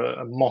together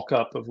a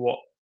mock-up of what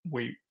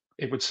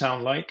it would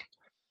sound like."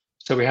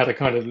 So we had a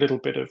kind of little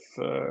bit of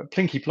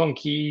plinky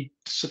plonky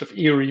sort of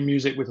eerie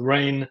music with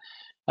rain,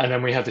 and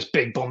then we had this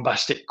big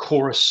bombastic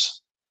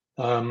chorus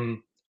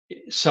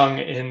sung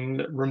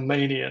in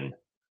Romanian.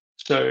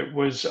 So it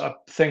was a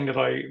thing that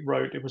I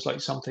wrote. It was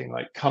like something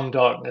like, "Come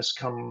darkness,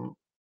 come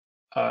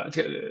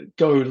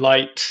go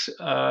light.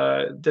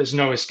 There's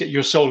no escape.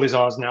 Your soul is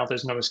ours now.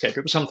 There's no escape."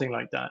 It was something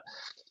like that.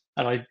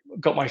 And I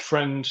got my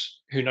friend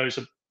who knows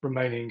a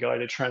Romanian guy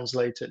to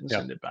translate it and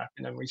send it back.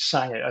 And then we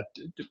sang it.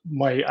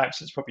 My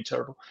accent's probably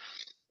terrible.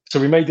 So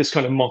we made this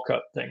kind of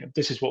mock-up thing of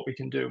this is what we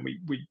can do. And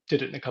we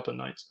did it in a couple of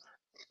nights.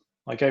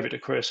 I gave it to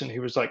Chris and he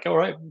was like, "All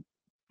right,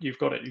 you've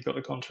got it. You've got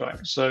the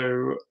contract."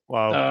 So,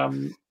 wow.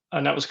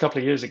 And that was a couple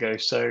of years ago.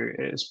 So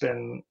it's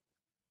been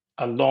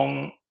a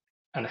long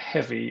and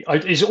heavy,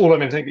 it's all I've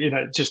been thinking,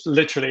 just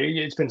literally,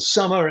 it's been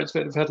summer,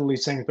 I've had all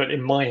these things, but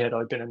in my head,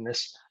 I've been in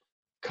this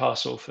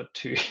castle for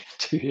two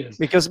years.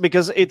 Because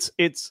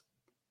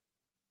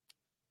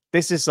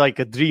this is like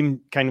a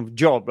dream kind of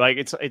job, like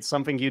it's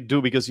something you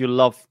do because you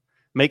love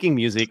making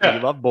music, you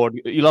love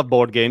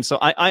board games. So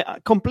I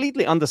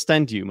completely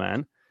understand you,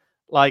 man.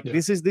 Like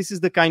this is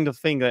the kind of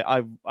thing that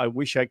I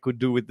wish I could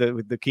do with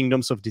the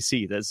Kingdoms of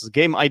Deceit. There's a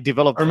game I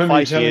developed for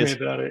 5 years. I remember you telling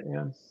me about it.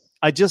 Yeah.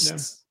 I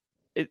just,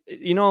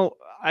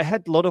 I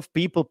had a lot of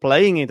people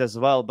playing it as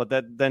well, but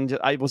then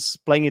I was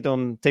playing it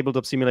on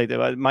Tabletop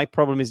Simulator. My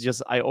problem is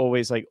just I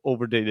always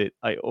overdid it.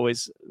 I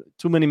always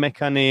too many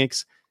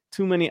mechanics,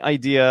 too many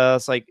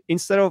ideas. Like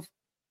instead of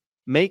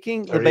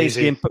making the base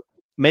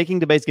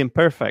game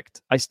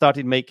perfect, I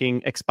started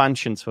making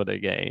expansions for the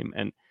game,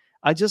 and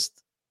I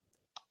just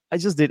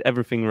did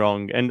everything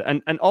wrong.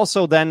 And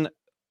also then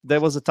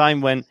there was a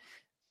time when,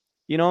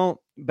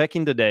 back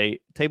in the day,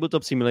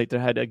 Tabletop Simulator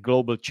had a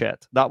global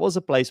chat. That was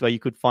a place where you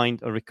could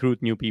find or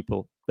recruit new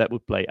people that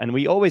would play. And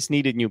we always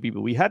needed new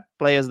people. We had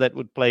players that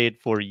would play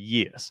it for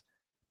years,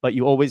 but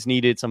you always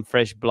needed some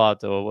fresh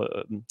blood or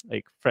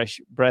like fresh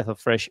breath of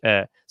fresh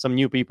air, some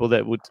new people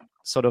that would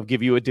sort of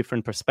give you a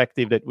different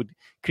perspective, that would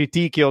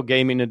critique your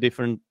game in a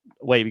different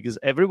way. Because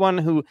everyone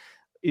who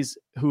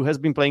who has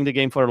been playing the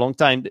game for a long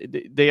time,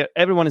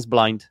 everyone is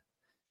blind.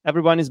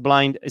 Everyone is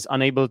blind, is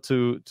unable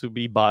to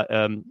be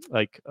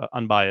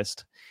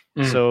unbiased.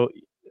 So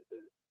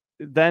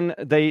then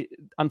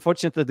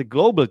unfortunately, the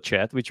global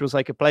chat, which was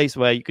like a place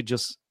where you could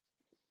just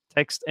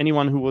text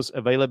anyone who was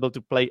available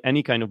to play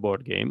any kind of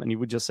board game, and you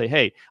would just say,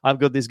 hey, I've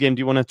got this game, do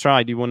you want to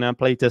try? Do you want to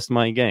play test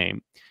my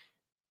game?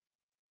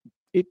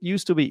 It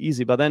used to be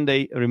easy, but then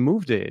they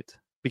removed it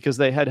because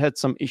they had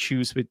some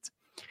issues with,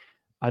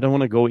 I don't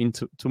want to go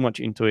into too much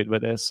into it,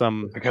 but there's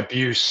some like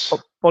abuse,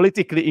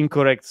 politically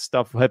incorrect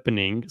stuff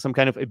happening, some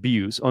kind of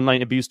abuse,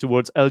 online abuse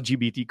towards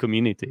LGBT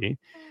community.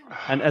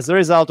 And as a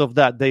result of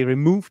that, they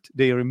removed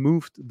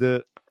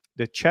the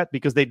chat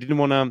because they didn't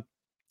want to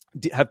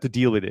have to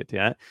deal with it.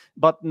 Yeah,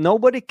 but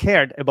nobody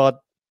cared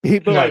about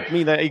people like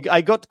me. That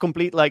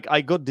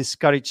I got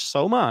discouraged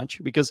so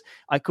much because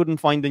I couldn't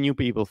find the new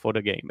people for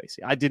the game.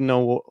 Basically, I didn't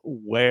know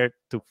where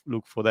to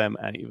look for them,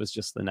 and it was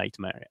just a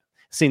nightmare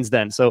since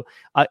then. So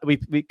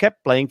we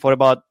kept playing for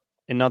about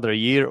another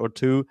year or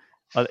two.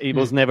 But it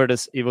was never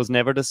this. It was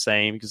never the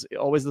same because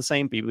always the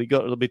same people. We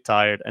got a little bit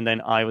tired, and then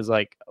I was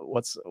like,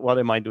 "What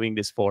am I doing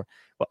this for?"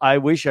 But I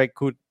wish I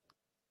could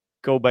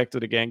go back to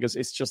the game because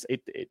it's just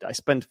I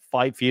spent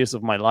 5 years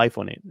of my life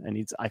on it,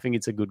 and I think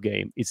it's a good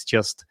game. It's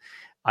just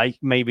I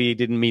maybe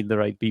didn't meet the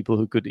right people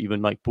who could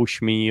even like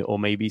push me, or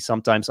maybe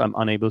sometimes I'm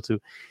unable to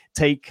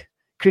take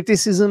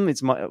criticism.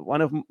 It's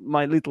one of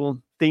my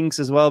little things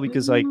as well,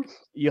 because like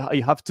you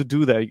have to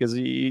do that because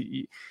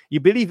you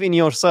believe in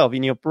yourself,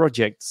 in your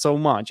project so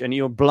much, and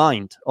you're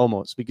blind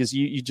almost because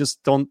you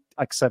just don't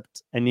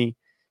accept any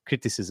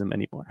criticism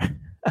anymore.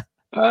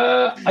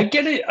 I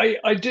get it.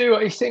 I do.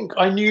 I think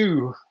I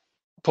knew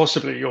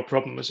possibly your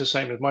problem was the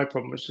same as my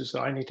problem, which is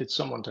that I needed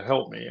someone to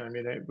help me. I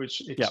mean,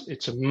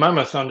 it's a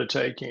mammoth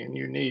undertaking, and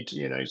you need,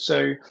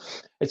 so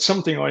it's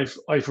something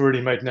I've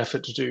really made an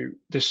effort to do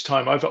this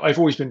time. I've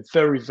always been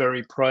very,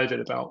 very private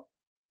about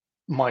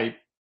my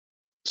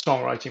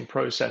songwriting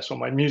process or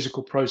my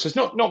musical process,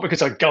 not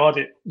because I guard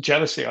it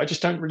jealously. I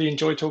just don't really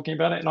enjoy talking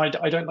about it, and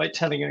I don't like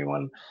telling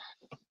anyone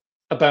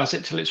about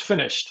it till it's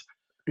finished.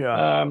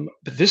 But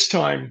this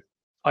time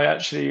I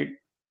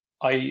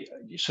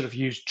sort of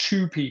use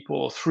 2 people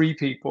or 3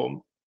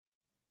 people,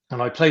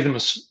 and I play them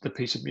the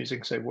piece of music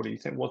and say, what do you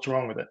think? What's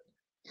wrong with it?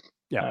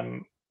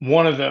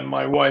 One of them,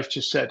 my wife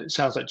just said, it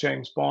sounds like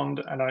James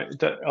Bond. And I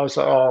was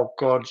like, oh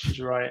God, she's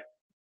right.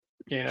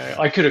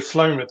 I could have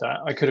flown with that.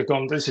 I could have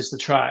gone, this is the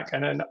track.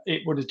 And then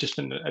it would have just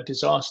been a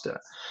disaster.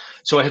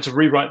 So I had to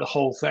rewrite the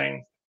whole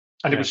thing.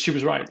 And she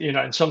was right.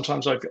 And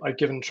sometimes I've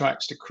given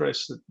tracks to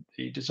Chris,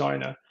 the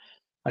designer,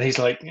 and he's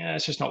like, yeah,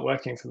 it's just not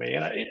working for me.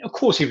 And of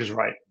course he was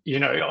right.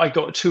 I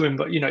got to him,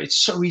 but it's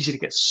so easy to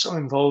get so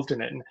involved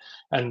in it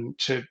and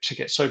to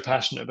get so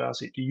passionate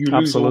about it. You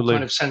lose all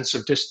kind of sense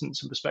of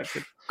distance and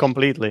perspective.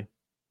 Completely.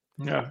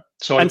 Yeah.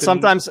 So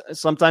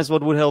sometimes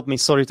what would help me,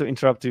 sorry to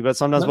interrupt you, but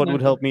sometimes what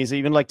would help me is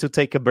even like to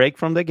take a break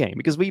from the game,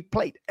 because we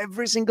played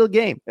every single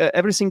game,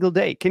 every single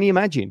day. Can you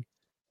imagine?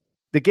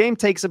 The game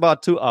takes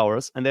about 2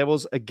 hours, and there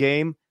was a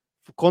game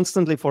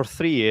constantly for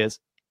 3 years.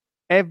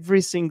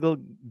 Every single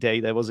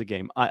day there was a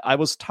game. I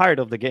was tired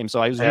of the game, so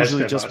I was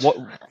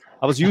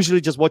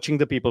usually just watching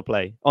the people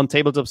play on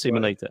Tabletop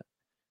Simulator. Right.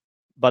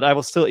 But I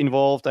was still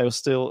involved. I was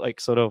still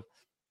like sort of,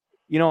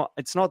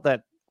 it's not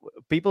that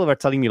people were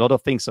telling me a lot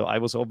of things, so I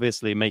was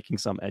obviously making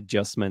some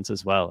adjustments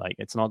as well. Like,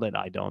 it's not that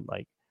I don't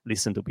like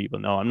listen to people.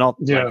 No, I'm not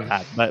like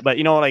that. But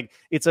like,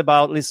 it's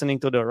about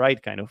listening to the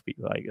right kind of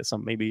people. Like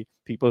some maybe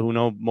people who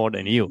know more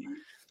than you.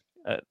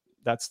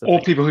 That's the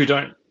thing. People who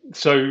don't.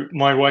 So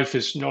my wife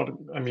is not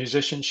a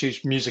musician.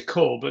 She's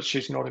musical, but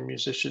she's not a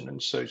musician,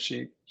 and so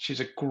she's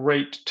a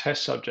great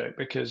test subject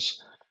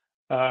because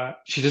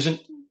she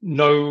doesn't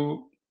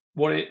know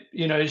what it.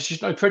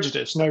 She's no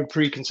prejudice, no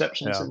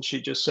preconceptions, and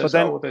she just says,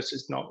 this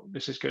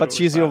is good." But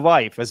she's your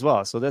wife as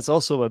well, so that's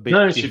also a big.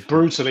 No, she's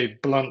brutally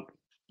blunt.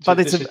 But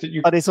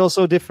it's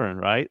also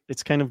different, right?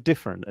 It's kind of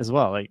different as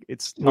well. Like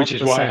which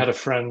is why I had a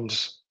friend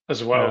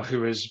as well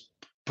who is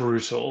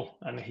brutal,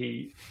 and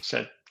he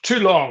said, too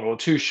long or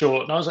too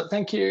short, and I was like,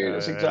 thank you,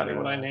 that's exactly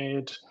what I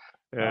need.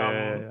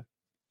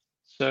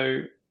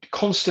 So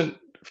constant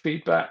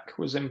feedback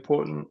was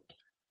important.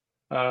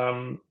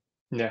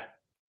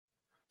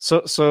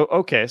 So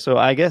okay, so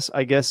I guess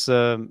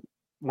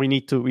we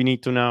need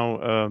to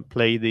now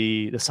play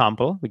the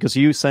sample, because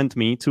you sent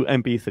me 2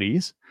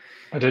 MP3s.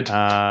 I did.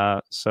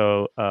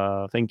 So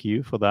thank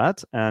you for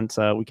that, and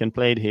we can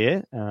play it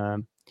here.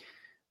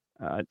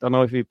 I don't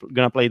know if we're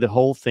gonna play the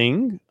whole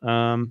thing.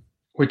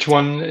 Which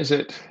one is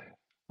it?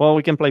 Well,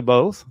 we can play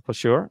both for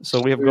sure. So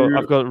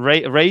I've got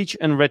Rage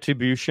and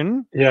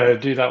Retribution. Yeah,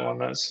 do that one.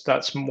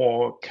 That's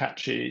more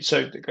catchy.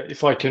 So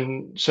if I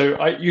can,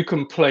 you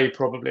can play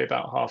probably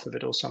about half of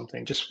it or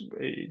something. Just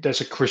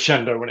there's a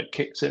crescendo when it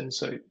kicks in,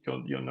 so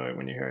you'll know it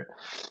when you hear it.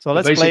 So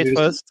let's play it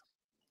first.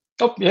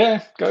 Oh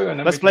yeah, go and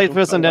then let's play it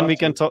first, and then we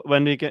can talk.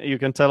 You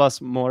can tell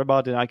us more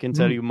about it. I can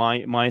tell you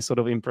my sort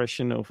of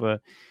impression of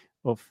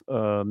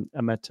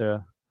amateur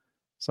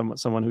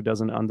someone who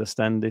doesn't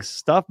understand this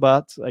stuff,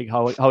 but like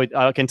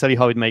I can tell you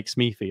how it makes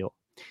me feel.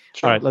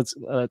 Sure. All right,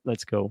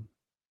 let's go.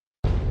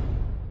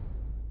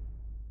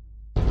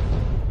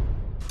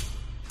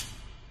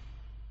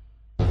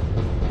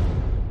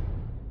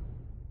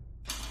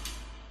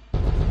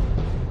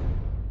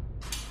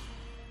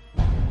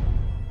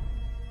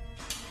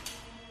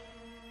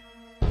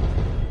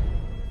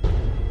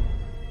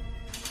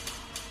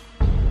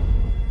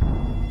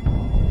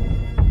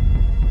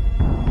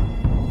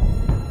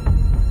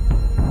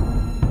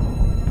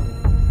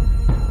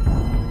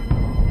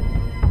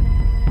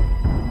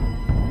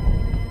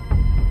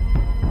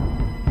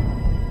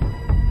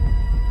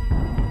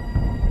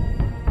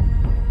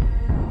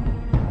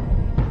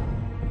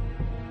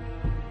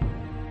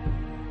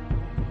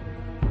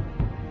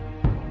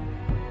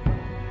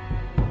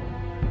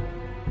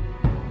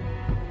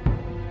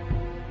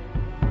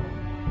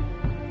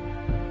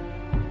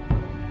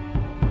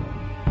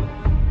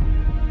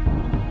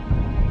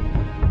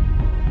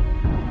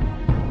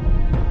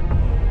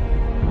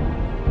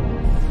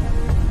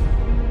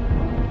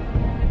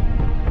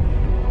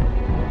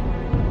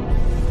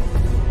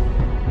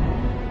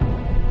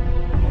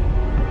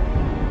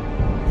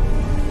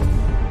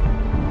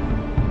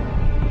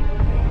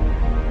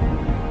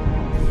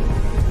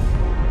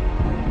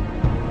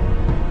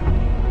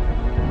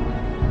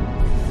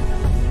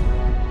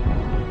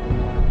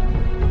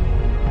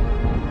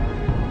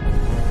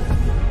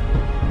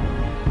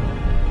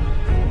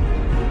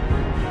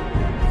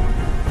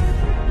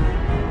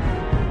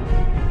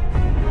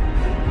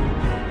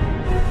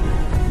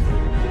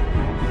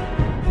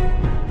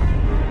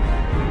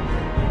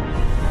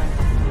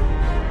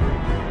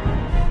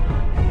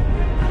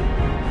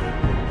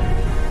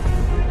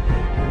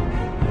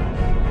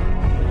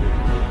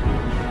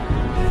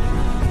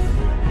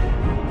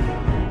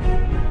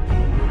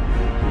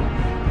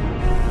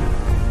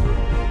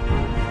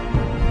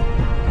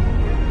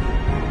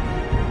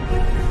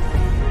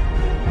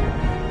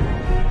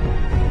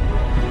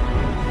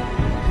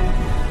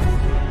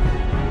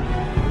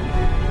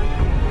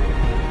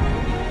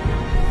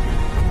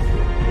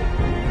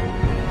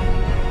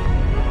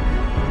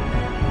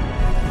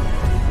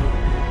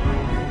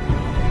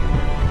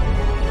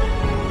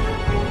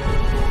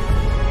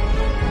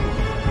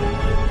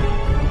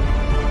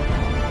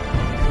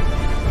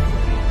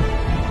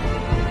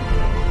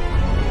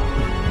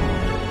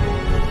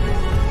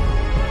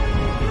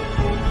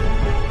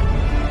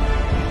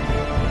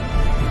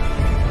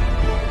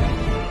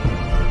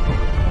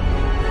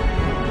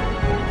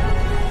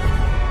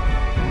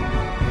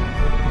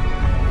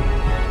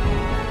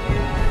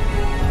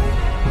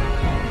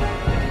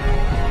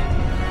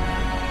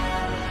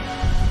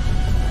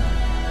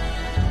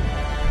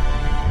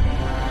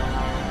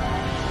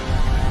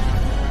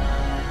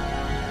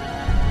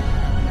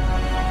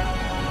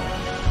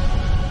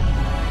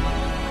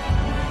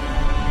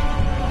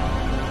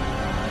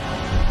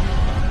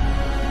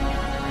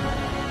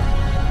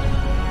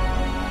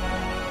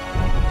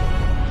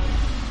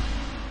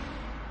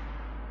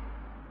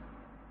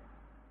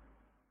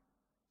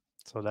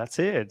 So that's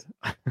it.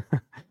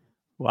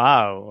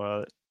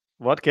 Wow.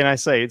 What can I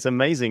say? It's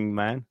amazing,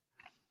 man.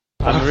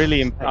 I'm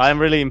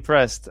really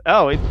impressed.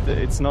 Oh,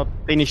 it's not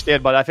finished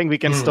yet, but I think we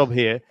can stop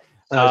here.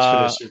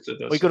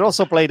 We could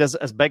also play it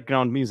as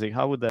background music.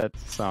 How would that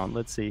sound?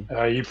 Let's see.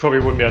 You probably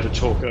wouldn't be able to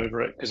talk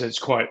over it because it's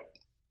quite.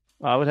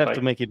 I would have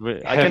to make it.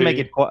 I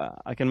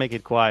can make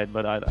it quiet,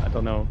 but I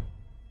don't know.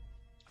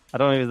 I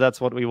don't know if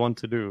that's what we want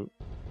to do.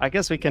 I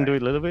guess we can do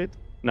it a little bit.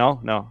 No.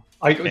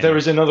 There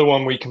is another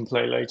one we can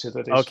play later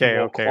that is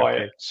more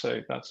quiet.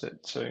 So that's it.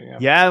 So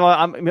yeah. Well,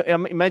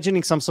 I'm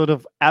imagining some sort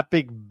of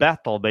epic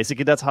battle.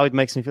 Basically, that's how it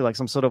makes me feel, like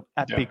some sort of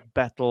epic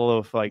battle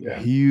of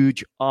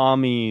huge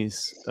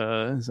armies,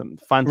 some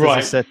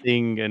fantasy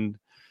setting, and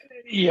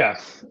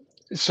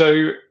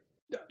So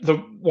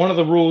one of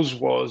the rules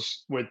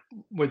was with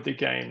the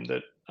game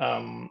that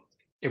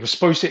it was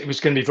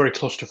going to be very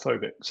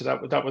claustrophobic. So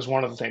that was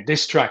one of the things.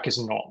 This track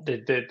is not.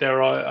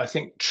 There are, I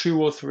think,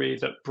 2 or 3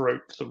 that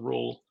broke the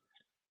rule,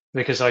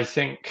 because I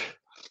think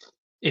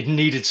it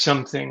needed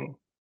something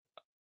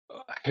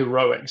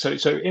heroic. So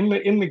in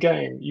the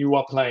game, you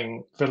are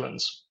playing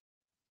villains.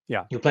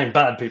 Yeah, you're playing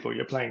bad people.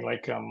 You're playing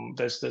like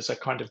there's a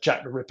kind of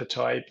Jack the Ripper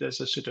type. There's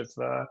a sort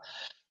of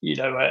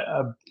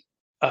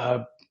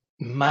a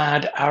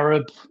mad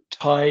Arab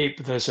type.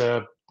 There's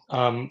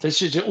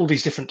just all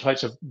these different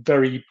types of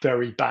very,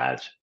 very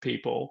bad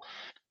people.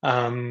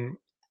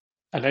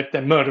 And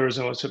they're murderers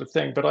and all that sort of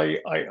thing. But I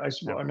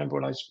remember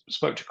when I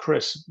spoke to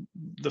Chris,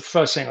 the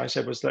first thing I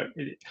said was that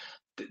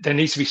there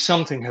needs to be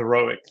something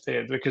heroic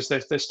there, because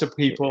there's still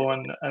people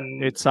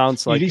and it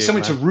sounds like you need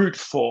something to root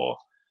for,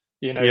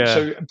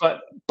 So,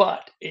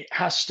 but it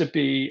has to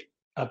be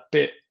a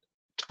bit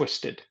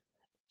twisted.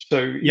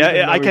 So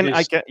I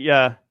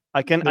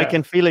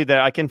can feel it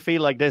there. I can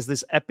feel like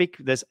there's epic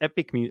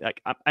music.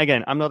 Like,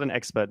 again, I'm not an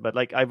expert, but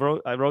like I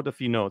wrote a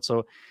few notes.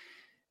 So,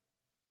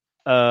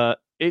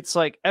 it's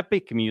like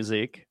epic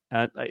music,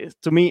 And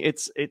to me,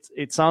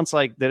 it sounds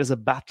like there is a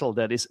battle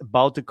that is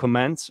about to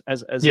commence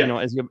as you know,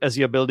 as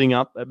you're building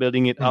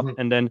it up,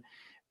 and then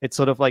it's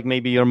sort of like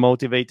maybe you're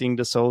motivating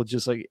the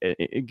soldiers, like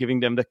giving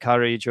them the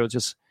courage, or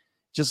just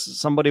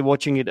somebody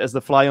watching it as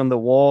the fly on the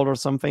wall or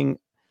something.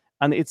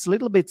 And it's a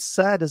little bit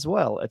sad as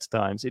well at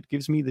times. It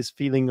gives me this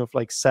feeling of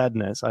like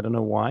sadness. I don't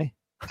know why.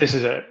 This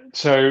is it.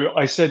 So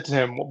I said to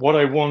him, what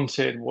I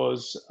wanted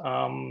was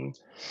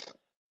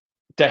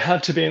there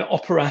had to be an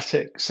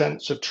operatic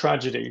sense of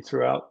tragedy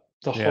throughout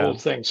the whole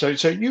thing. So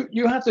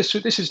you have this.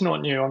 This is not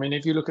new. I mean,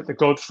 if you look at The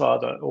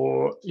Godfather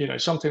or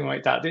something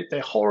like that,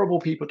 they're horrible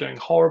people doing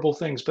horrible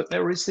things, but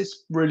there is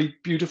this really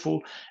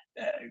beautiful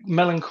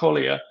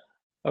melancholia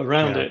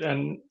around it.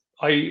 And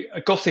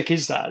Gothic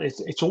is that.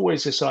 It's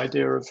always this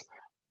idea of,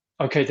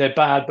 okay, they're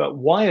bad, but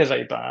why are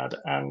they bad?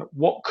 And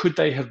what could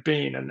they have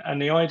been?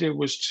 And the idea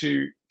was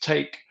to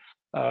take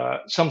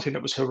something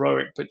that was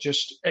heroic, but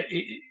just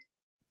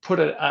put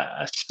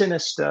a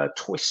sinister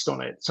twist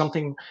on it,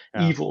 something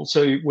evil.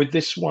 So with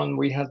this one,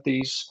 we had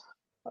these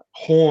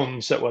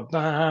horns that were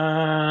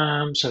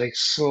bam, so they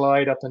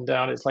slide up and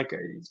down. It's like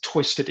it's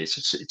twisted.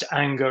 It's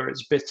anger.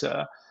 It's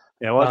bitter.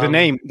 Yeah. Well, the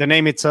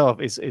name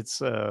itself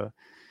it's.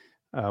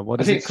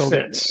 What is it called?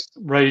 Fits.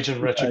 Rage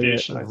and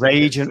Retribution.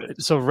 Rage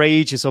so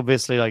rage is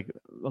obviously like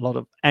a lot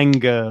of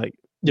anger, like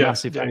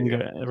massive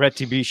anger. Yeah.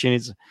 Retribution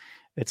is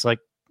it's like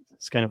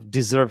it's kind of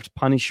deserved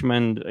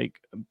punishment, like,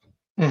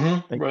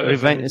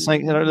 revenge. It's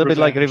like a little bit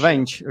like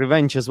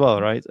revenge as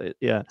well, right?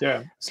 Yeah.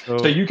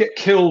 So you get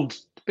killed,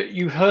 but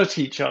you hurt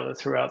each other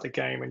throughout the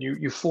game, and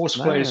you force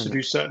players to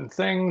do certain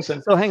things.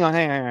 And so hang on.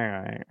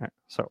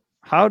 So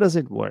how does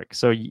it work?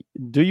 So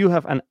do you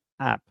have an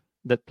app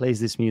that plays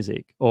this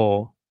music,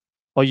 or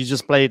you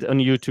just play it on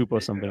YouTube or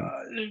something?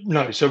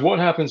 No. So what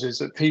happens is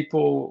that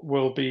people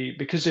will be,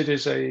 because it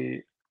is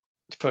a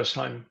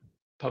first-time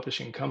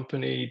publishing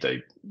company.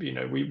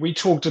 We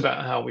talked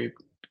about how we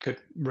could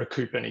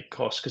recoup any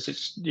cost, because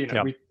it's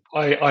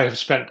I have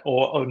spent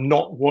or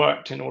not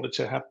worked in order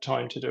to have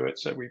time to do it.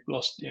 So we've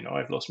lost,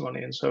 I've lost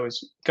money, and so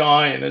has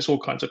Guy, and there's all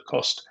kinds of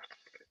cost.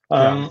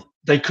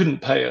 They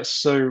couldn't pay us,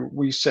 so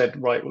we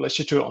said, right, well, let's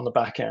just do it on the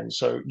back end.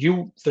 So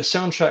the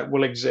soundtrack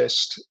will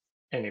exist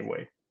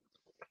anyway.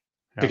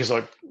 Because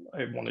I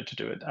wanted to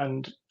do it,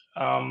 and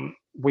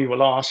we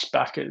will ask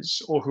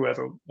backers or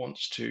whoever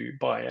wants to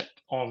buy it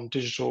on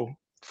digital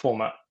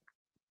format.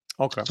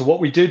 Okay. So what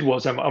we did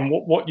was, and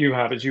what you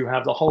have is you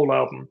have the whole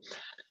album.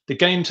 The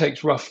game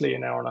takes roughly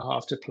an hour and a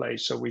half to play.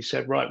 So we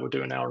said, right, we'll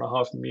do an hour and a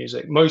half of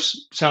music.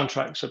 Most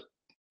soundtracks are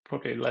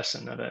probably less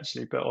than that,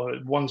 actually, but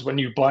ones when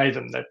you buy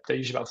them, they're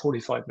usually about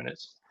 45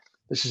 minutes.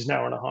 This is an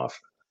hour and a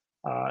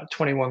half,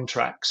 21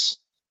 tracks.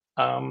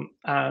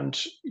 And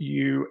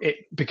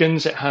it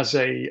begins, it has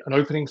an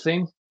opening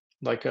theme,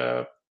 like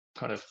a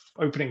kind of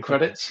opening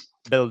credits.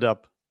 Build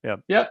up. Yeah.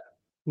 Yeah.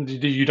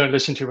 You don't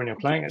listen to when you're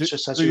playing. It's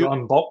just as you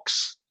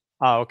unbox.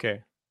 Ah,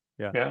 okay.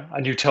 Yeah. Yeah.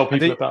 And you tell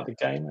people about the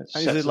game.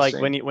 Is it like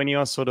when you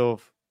are sort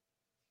of,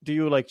 do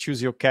you like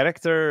choose your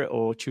character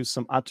or choose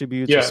some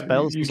attributes or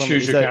spells? You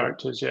choose your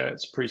characters. Yeah.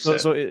 It's preset.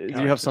 So do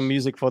you have some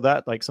music for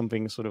that? Like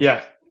something sort of.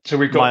 Yeah. So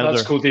we've got,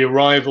 that's called The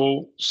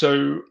Arrival.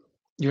 So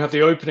you have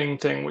the opening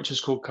thing, which is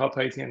called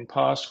Carpathian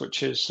Pass,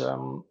 which is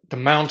the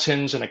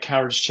mountains and a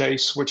carriage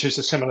chase, which is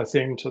a similar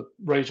theme to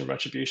Rage and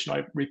Retribution.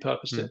 I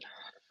repurposed it.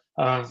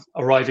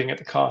 Arriving at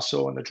the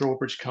castle and the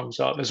drawbridge comes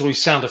up. There's all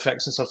these sound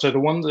effects and stuff. So the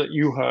one that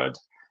you heard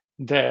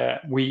there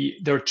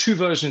are two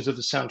versions of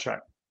the soundtrack.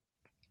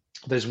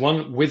 There's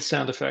one with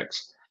sound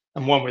effects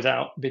and one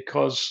without,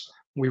 because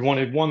we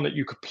wanted one that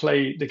you could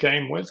play the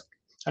game with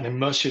and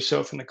immerse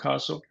yourself in the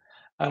castle,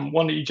 and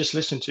one that you just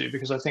listen to,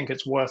 because I think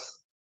it's worth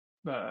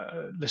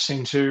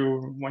listening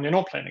to when you're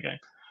not playing the game.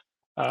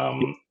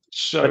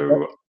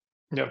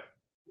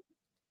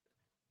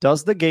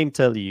 Does the game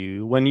tell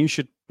you when you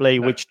should play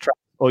which track,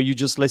 or you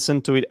just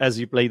listen to it as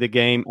you play the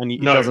game and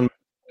it doesn't?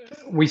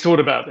 We thought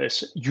about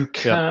this. You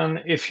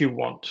can if you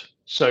want.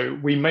 So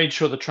we made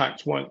sure the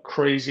tracks weren't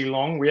crazy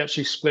long. We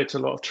actually split a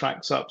lot of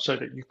tracks up so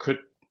that you could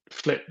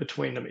flip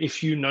between them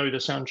if you know the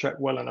soundtrack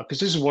well enough.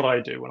 Because this is what I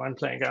do when I'm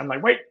playing a game. I'm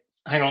like, wait,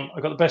 hang on,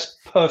 I got the best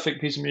perfect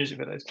piece of music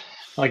for this.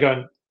 And I go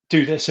and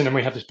do this, and then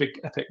we have this big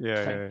epic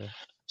thing.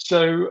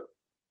 So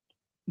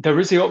there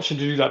is the option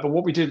to do that, but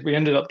what we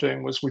ended up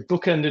doing was we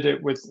bookended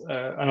it with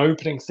an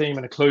opening theme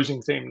and a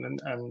closing theme,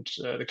 and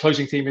the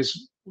closing theme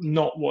is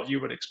not what you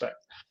would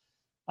expect.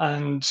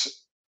 And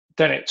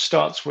then it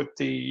starts with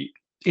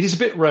it is a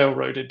bit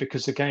railroaded,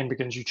 because the game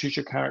begins, you choose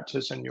your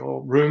characters and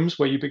your rooms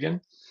where you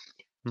begin.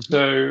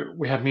 So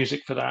we have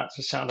music for that,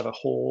 the sound of a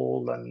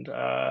hall and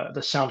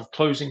the sound of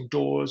closing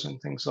doors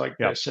and things like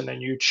this. And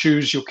then you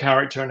choose your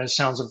character, and it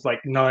sounds of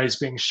like knives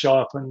being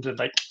sharpened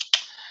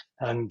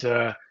and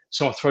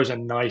someone throws a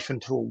knife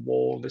into a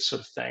wall, this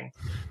sort of thing.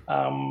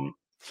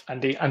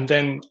 And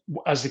then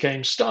as the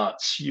game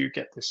starts, you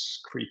get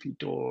this creepy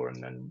door,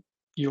 and then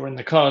you're in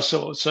the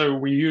castle. So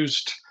we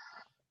used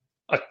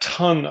a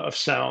ton of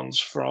sounds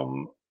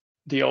from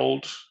the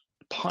old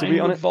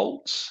Pinewood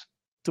vaults.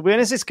 To be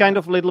honest, it's kind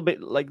of a little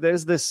bit like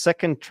there's this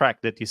second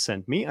track that you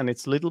sent me, and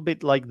it's a little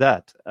bit like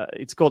that.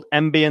 It's called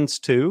Ambience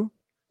 2.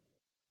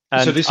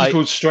 So this is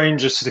called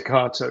Stranger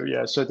Staccato,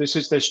 yeah. So there's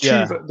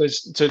two, but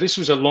so this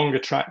was a longer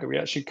track that we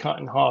actually cut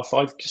in half.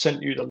 I've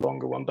sent you the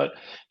longer one, but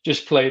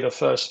just play the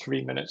first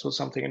 3 minutes or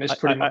something, and this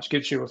pretty much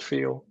gives you a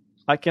feel.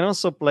 I can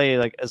also play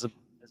like as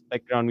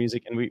background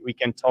music, and we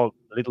can talk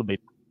a little bit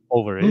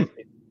over it.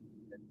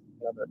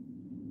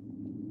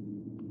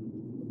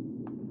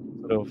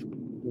 Sort of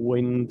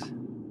wind.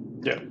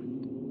 Yeah.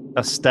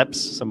 Steps.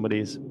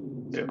 Somebody's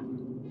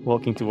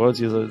walking towards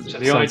you. So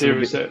the idea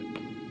is that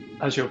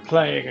as you're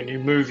playing and you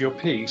move your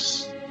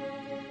piece,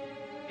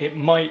 it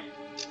might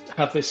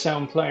have this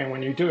sound playing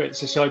when you do it.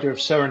 It's this idea of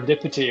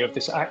serendipity, of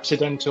this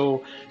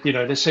accidental,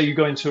 let's say you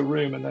go into a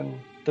room and then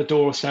the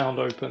door sound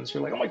opens.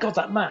 You're like, oh my God,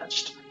 that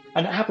matched.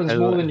 And it happens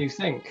more than you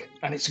think.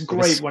 And it's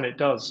great when it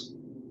does.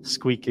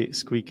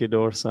 Squeaky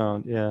door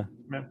sound, yeah.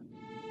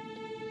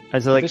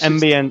 And so like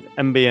ambient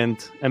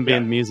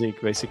music,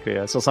 basically.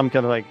 Yeah. So some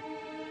kind of like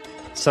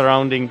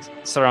surrounding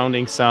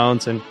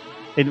sounds, and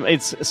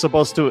it's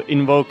supposed to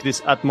invoke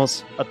this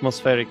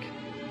atmospheric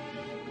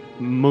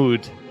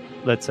mood,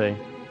 let's say.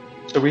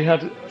 So we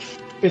had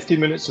 50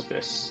 minutes of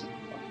this.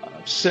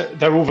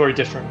 They're all very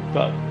different,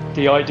 but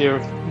the idea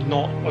of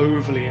not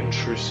overly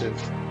intrusive.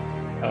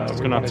 It's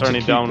going to turn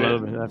it down a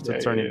little bit. I have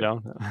to turn it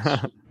down.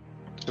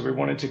 So we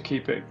wanted to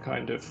keep it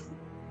kind of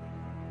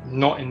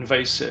not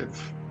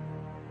invasive.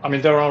 I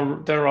mean, there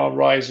are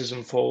rises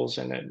and falls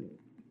in it,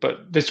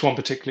 but this one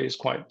particularly is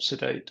quite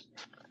sedate.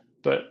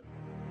 But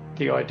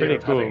the idea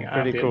of having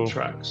ambient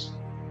tracks,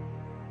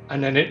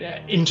 and then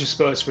it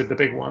interspersed with the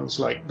big ones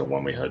like the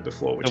one we heard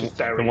before, which is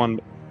very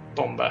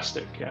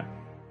bombastic. Yeah.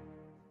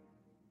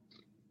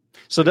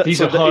 So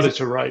these are harder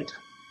to write.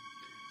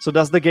 So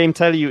does the game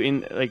tell you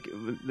in like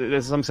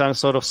there's some kind of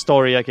sort of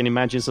story I can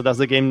imagine? So does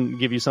the game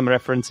give you some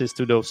references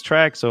to those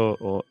tracks,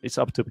 or it's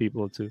up to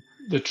people to?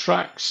 The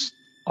tracks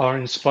are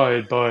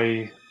inspired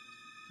by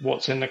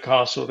what's in the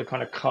castle, the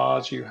kind of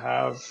cards you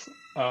have.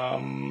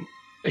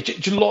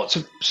 Lots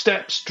of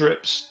steps,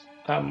 drips,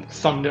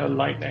 thunder,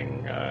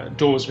 lightning,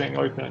 doors being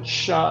open and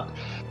shut.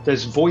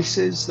 There's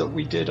voices that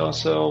we did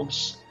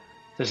ourselves.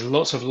 There's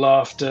lots of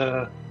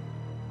laughter.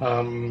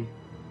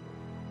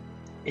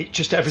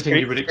 Just everything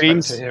you would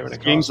expect to hear in a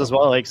screams castle. As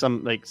well, like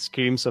some like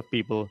screams of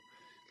people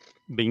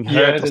being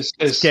hurt,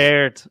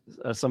 scared,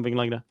 something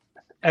like that.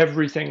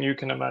 Everything you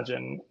can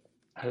imagine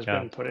has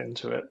been put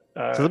into it.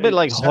 So it's a bit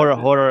like horror,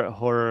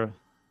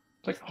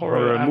 like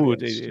horror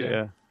mood.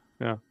 Yeah.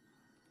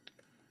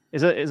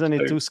 Isn't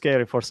it too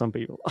scary for some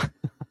people?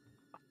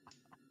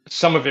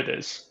 Some of it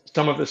is.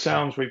 Some of the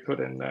sounds we put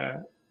in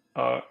there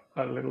are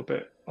a little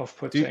bit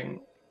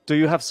off-putting. Do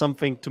you have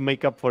something to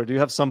make up for it? Do you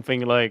have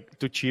something like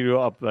to cheer you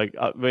up, like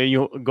when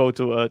you go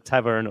to a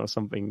tavern or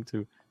something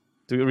to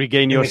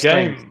regain your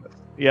strength?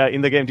 Yeah,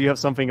 in the game, do you have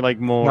something like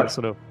more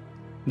sort of?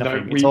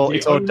 Nothing. No,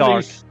 it's all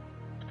dark.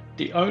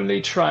 The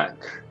only track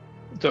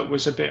that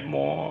was a bit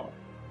more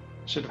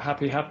sort of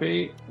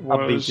happy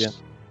was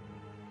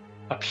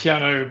a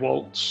piano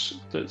waltz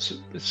that's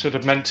sort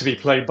of meant to be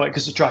played by,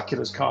 because it's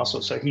Dracula's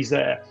castle, so he's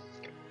there.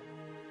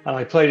 And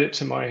I played it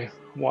to my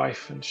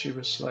wife, and she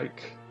was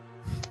like,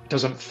 "It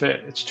doesn't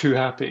fit. It's too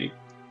happy."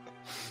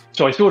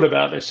 So I thought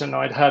about this, and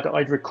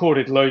I'd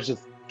recorded loads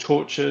of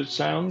torture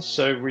sounds,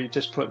 so we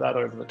just put that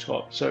over the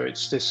top. So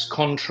it's this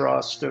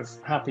contrast of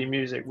happy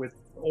music with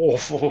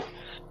awful.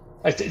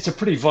 It's a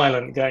pretty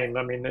violent game.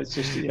 I mean, it's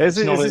just. This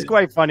is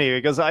quite funny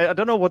because I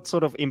don't know what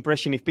sort of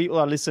impression if people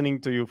are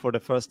listening to you for the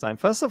first time.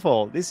 First of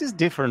all, this is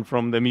different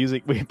from the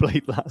music we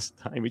played last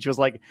time, which was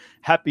like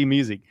happy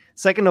music.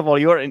 Second of all,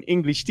 you're an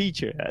English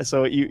teacher,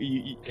 so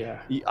you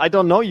I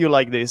don't know you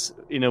like this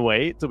in a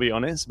way, to be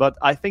honest, but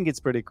I think it's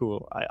pretty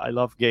cool. I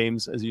love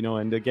games, as you know,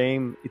 and the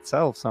game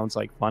itself sounds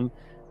like fun.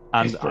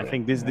 And I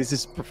think this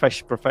is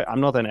professional. I'm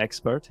not an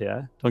expert,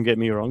 don't get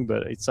me wrong,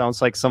 but it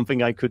sounds like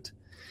something I could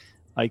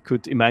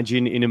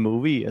imagine in a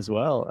movie as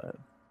well,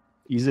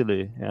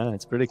 easily. Yeah,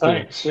 it's pretty cool.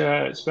 Thanks.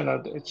 Yeah,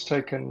 it's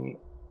taken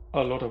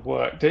a lot of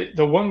work.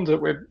 The one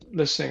that we're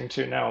listening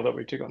to now that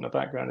we took on the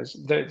background is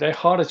they're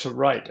harder to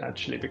write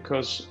actually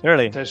because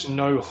there's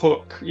no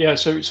hook. Yeah,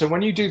 so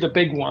when you do the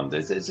big one,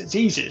 it's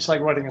easy. It's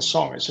like writing a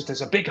song. It's just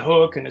there's a big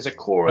hook and there's a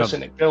chorus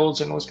and it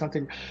builds and all this kind of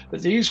thing.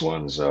 But these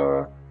ones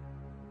are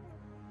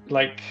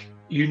like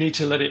you need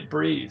to let it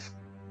breathe.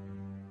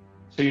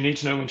 So you need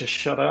to know when to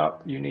shut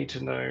up. You need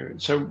to know.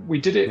 So we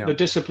did it. Yeah. The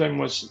discipline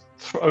was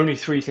only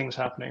 3 things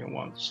happening at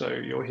once. So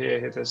you'll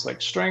hear there's like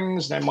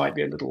strings. There might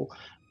be a little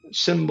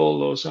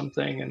cymbal or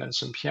something, and then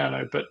some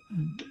piano, but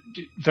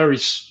very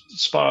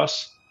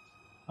sparse.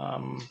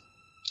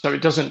 So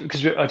it doesn't,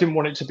 because I didn't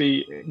want it to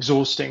be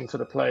exhausting for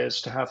the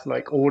players to have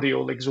like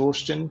audio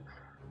exhaustion.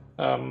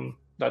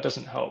 That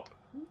doesn't help.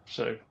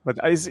 So, but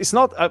it's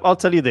not. I'll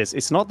tell you this: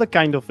 it's not the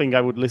kind of thing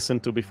I would listen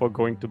to before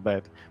going to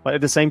bed. But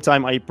at the same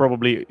time, I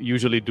probably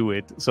usually do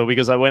it. So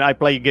because when I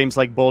play games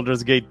like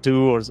Baldur's Gate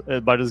 2 or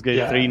Baldur's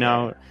Gate 3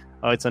 now,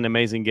 it's an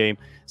amazing game.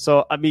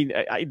 So I mean,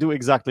 I do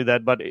exactly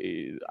that. But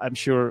I'm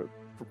sure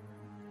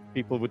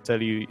people would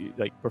tell you,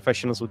 like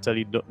professionals would tell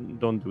you,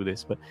 don't do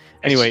this. But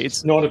anyway,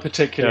 it's not a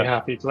particularly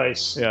happy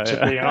place to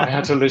be. And I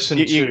had to listen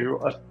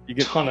to a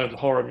ton of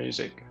horror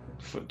music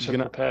to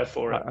prepare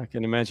for it. I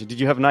can imagine. Did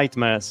you have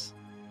nightmares?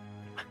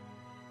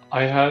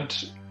 I had.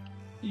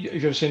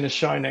 You've ever seen The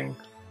Shining?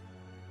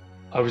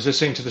 I was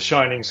listening to the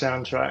Shining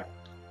soundtrack.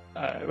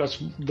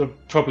 That's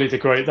probably the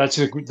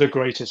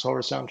greatest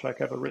horror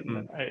soundtrack ever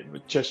written.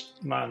 It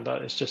just, man,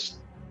 that is just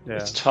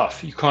it's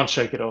tough. You can't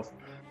shake it off.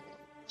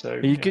 So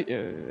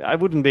I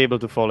wouldn't be able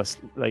to fall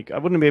asleep. Like I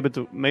wouldn't be able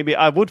to. Maybe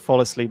I would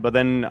fall asleep, but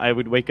then I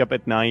would wake up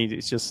at night.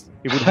 It's just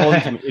it would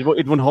haunt me.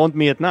 It would haunt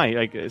me at night.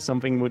 Like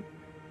something would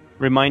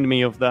remind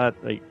me of that,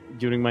 like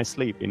during my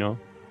sleep. You know.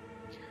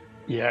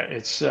 Yeah,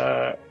 it's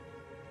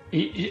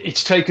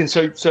taken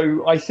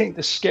so I think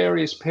the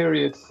scariest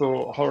period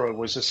for horror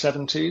was the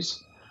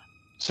 70s.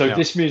 So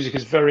this music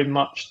is very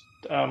much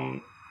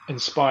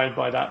inspired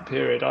by that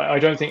period. I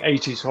don't think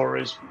 80s horror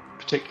is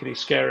particularly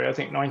scary. I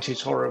think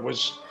 90s horror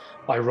was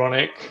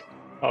ironic.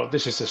 Oh,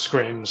 this is the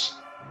screams.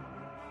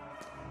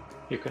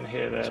 You can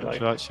hear there.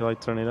 Shall I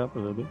turn it up a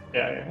little bit?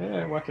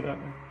 Yeah, whack it up.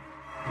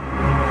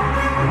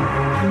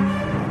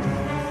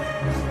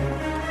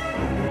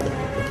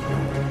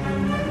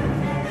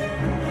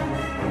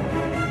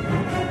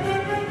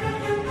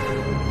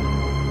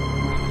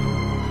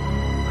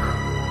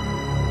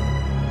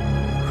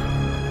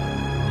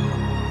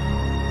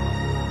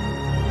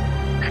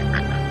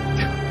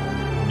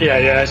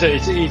 Yeah. So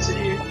it's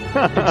exactly.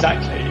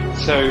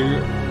 So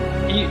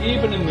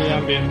even in the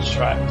ambience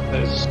track,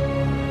 there's.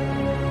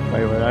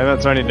 Wait, I will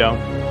turn it down.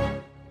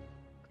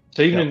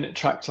 So even in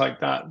tracks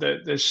like that,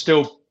 there's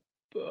still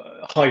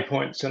high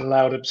points and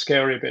louder,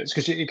 scarier bits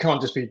because it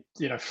can't just be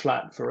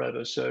flat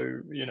forever. So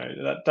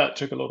that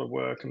took a lot of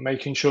work and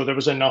making sure there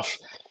was enough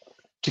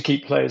to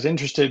keep players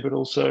interested, but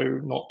also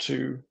not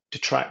to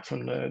detract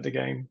from the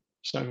game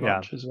so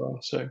much as well.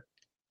 So.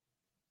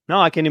 No,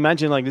 I can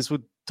imagine like this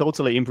would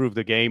totally improve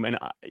the game, and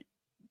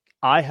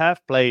I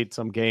have played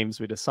some games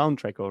with a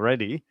soundtrack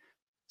already.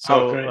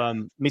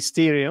 So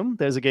Mysterium,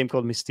 there's a game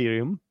called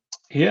Mysterium.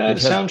 Yeah, the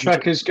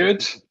soundtrack is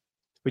good.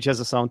 Which has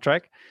a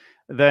soundtrack.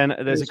 Then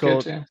there's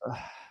called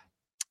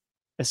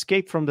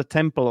Escape from the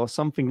Temple or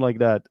something like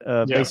that.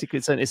 Basically,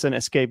 it's an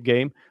escape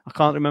game. I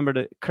can't remember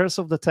the Curse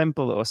of the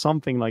Temple or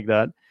something like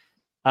that.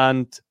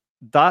 And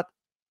that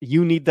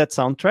you need that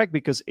soundtrack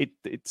because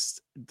it's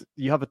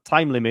you have a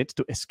time limit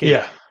to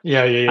escape.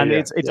 And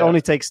it only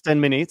takes 10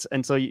 minutes,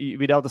 and so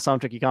without the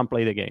soundtrack you can't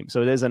play the game.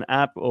 So there's an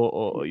app,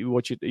 or you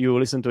watch it, you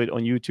listen to it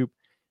on YouTube.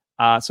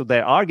 So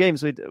there are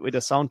games with a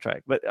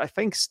soundtrack, but I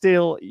think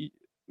still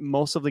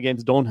most of the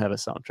games don't have a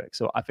soundtrack.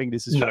 So I think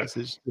this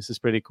is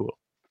pretty cool.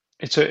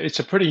 It's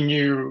a pretty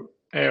new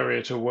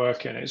area to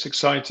work in. It's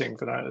exciting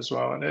for that as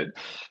well, and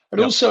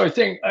also I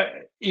think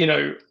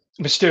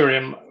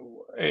Mysterium.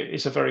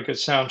 It's a very good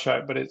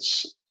soundtrack, but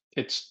it's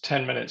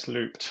 10 minutes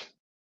looped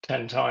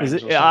 10 times.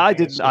 Is it? I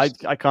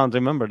can't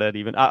remember that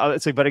even.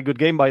 It's a very good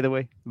game, by the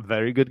way.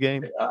 Very good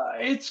game.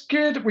 It's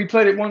good. We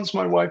played it once.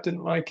 My wife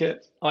didn't like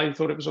it. I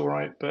thought it was all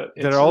right, but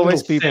there are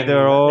always people. There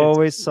are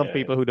always some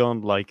people who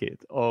don't like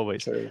it.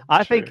 Always.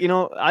 I think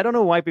I don't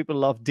know why people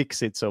love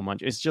Dixit so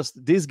much. It's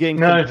just this game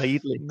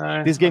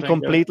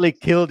completely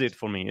killed it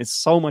for me. It's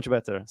so much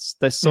better.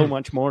 There's so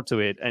much more to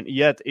it, and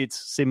yet it's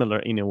similar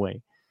in a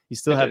way. You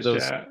still have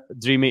those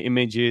dreamy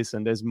images,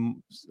 and there's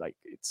like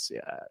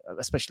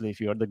especially if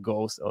you're the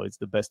ghost. Oh, it's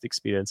the best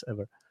experience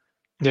ever.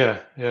 Yeah.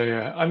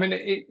 I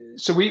mean,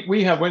 so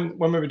we have when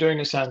we were doing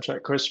the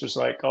soundtrack, Chris was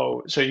like,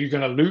 "Oh, so you're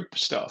going to loop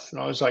stuff?"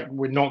 And I was like,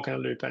 "We're not going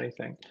to loop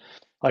anything.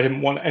 I didn't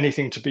want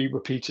anything to be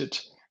repeated.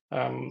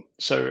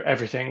 So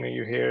everything that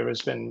you hear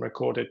has been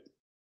recorded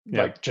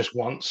like just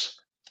once."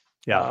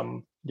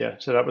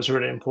 So that was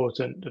really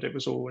important that it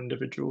was all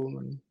individual,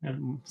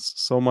 and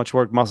so much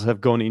work must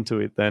have gone into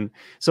it then.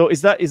 So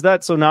is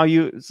that so now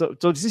so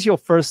this is your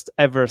first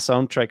ever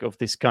soundtrack of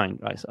this kind,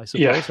 I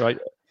suppose, right?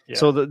 Yeah.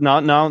 So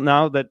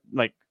now that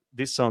like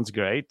this sounds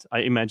great, I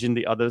imagine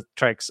the other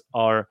tracks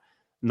are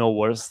no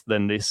worse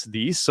than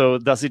these. So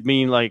does it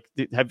mean like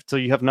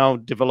you have now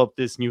developed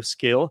this new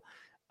skill?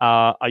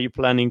 Are you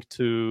planning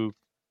to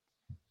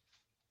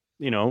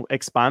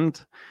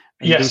expand?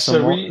 Yes,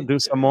 do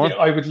some more.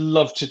 I would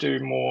love to do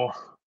more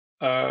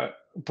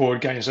board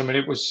games. I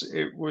mean,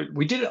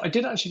 I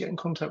did actually get in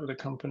contact with a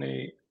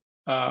company,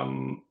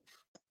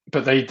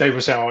 but they were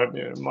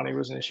saying money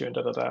was an issue and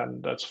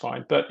and that's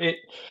fine. But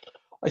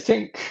I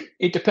think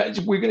it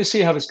depends. We're going to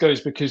see how this goes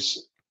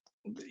because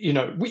I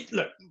don't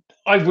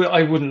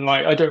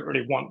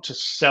really want to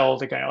sell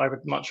the game. I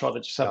would much rather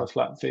just have a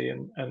flat fee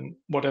and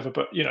whatever.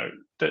 But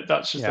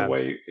that's just the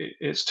way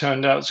it's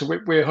turned out. So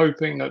we're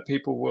hoping that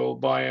people will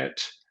buy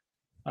it.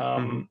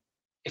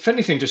 If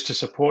anything, just to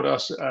support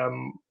us,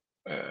 so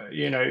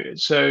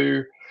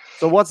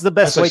what's the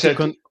best way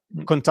to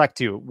contact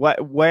you?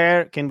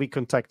 Where can we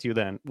contact you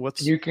then?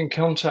 You can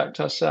contact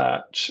us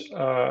at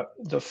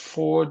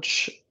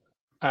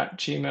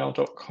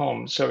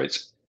theforge@gmail.com. So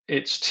it's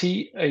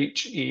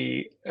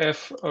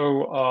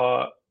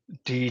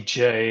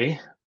THEFORDJ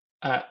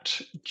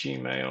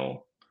 @gmail.com.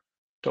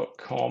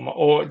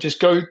 or just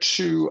go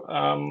to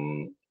our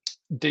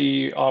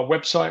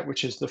website,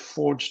 which is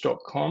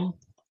theforge.com.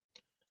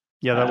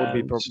 Yeah,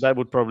 that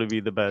would probably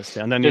be the best.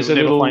 Yeah. And then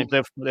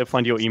they'll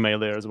find your email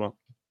there as well.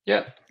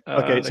 Yeah.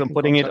 Okay, so I'm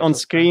putting it on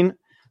screen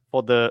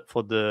for the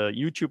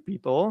YouTube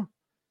people.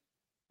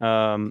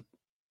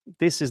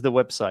 This is the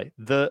website,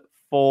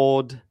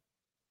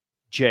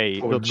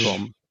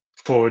 theforge.com.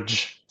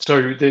 Forge.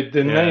 So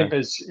the name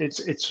is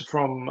it's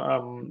from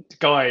the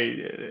guy.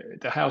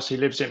 The house he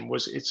lives in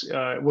was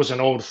an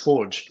old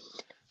forge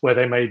where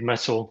they made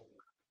metal.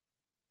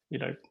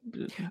 Forge.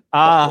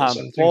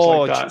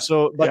 Like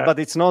so, but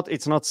it's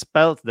not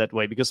spelled that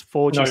way, because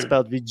forge is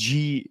spelled with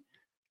G-E,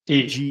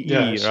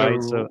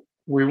 right? So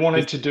we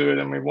wanted to do it,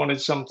 and we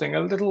wanted something a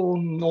little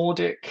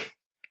Nordic.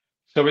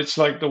 So it's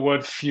like the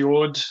word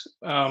fjord,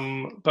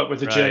 but with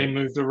the J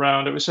moved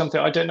around. It was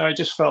something, I don't know, I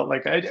just felt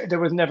like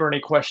there was never any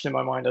question in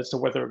my mind as to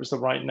whether it was the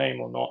right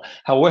name or not.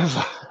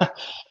 However,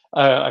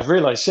 I've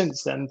realized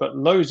since then, but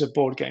loads of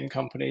board game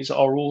companies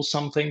are all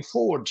something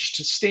forged,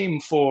 Steam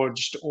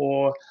Forged,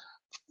 or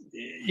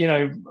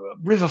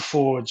River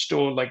Forged,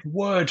 or like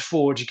Word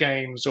Forge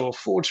games, or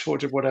Forge or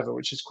whatever,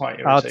 which is quite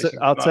irritating.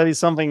 I'll tell you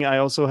something. I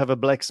also have a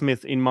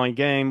blacksmith in my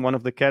game. One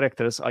of the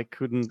characters, I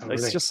couldn't. Really?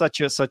 It's just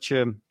such a.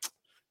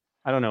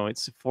 I don't know.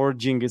 It's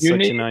forging is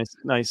such a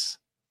nice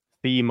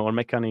theme or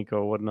mechanic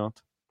or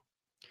whatnot.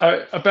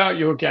 About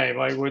your game,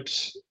 I would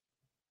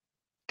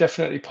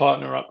definitely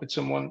partner up with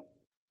someone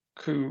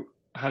who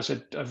has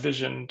a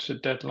vision to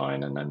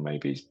deadline, and then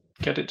maybe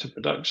get it to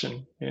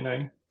production.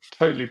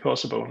 Totally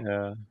possible.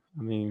 Yeah,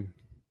 I mean,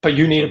 but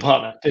you need a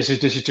partner. This is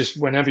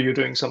just whenever you're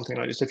doing something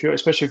like this.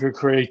 Especially if you're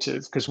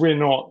creative, because we're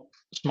not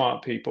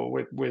smart people.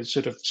 We're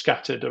sort of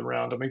scattered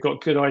around, and we've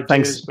got good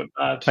ideas, but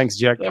bad. Thanks,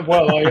 Jack.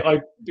 Well,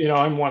 I'm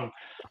one.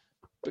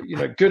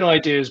 But good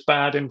ideas,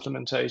 bad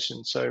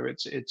implementation. So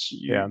it's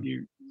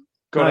you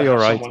got to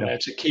have someone there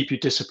to keep you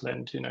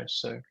disciplined.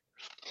 So.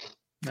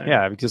 No.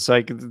 Yeah, because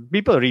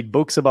people read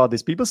books about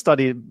this. People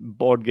study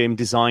board game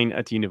design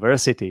at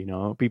university.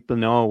 People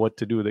know what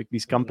to do. Like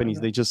these companies,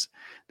 they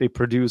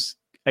produce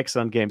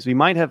excellent games. We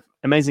might have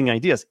amazing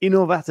ideas,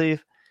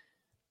 innovative.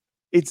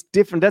 It's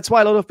different. That's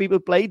why a lot of people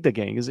played the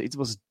game, because it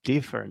was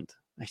different.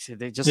 I said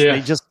they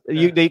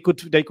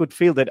could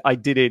feel that I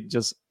did it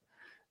just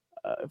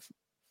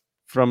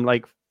from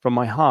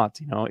my heart.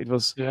 It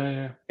was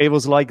it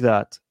was like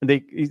that.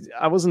 And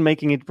I wasn't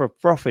making it for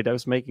profit. I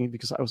was making it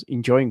because I was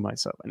enjoying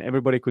myself, and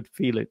everybody could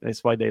feel it.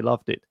 That's why they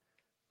loved it.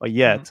 But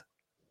yet,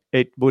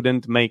 it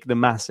wouldn't make the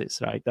masses,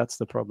 right? That's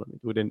the problem. It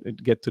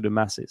wouldn't get to the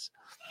masses.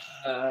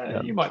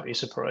 You might be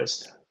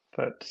surprised,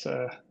 but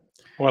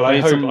well, I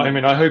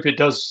hope it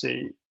does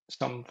see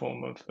some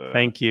form of.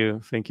 Thank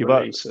you.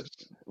 But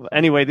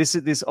anyway, this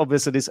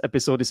obviously this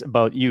episode is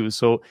about you.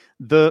 So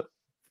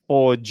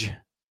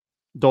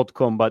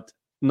theforge.com, but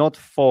not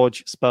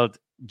Forge spelled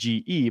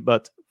G-E,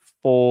 but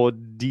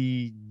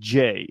Fordj.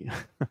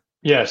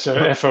 Yeah, so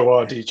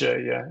Fordj, is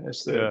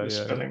the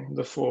spelling,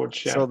 the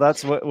Forge. Yeah. So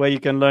that's where you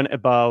can learn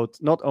about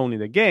not only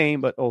the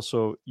game, but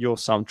also your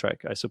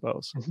soundtrack, I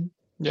suppose. Mm-hmm.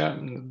 Yeah,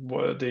 and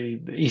the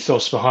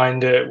ethos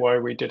behind it, why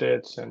we did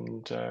it,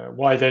 and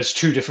why there's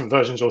 2 different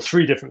versions, or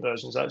 3 different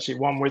versions, actually.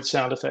 One with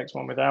sound effects,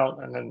 one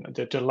without, and then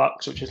the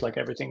deluxe, which is like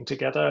everything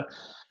together.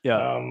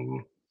 Yeah.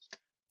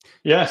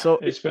 So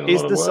it's been a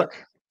lot of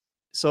work.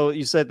 So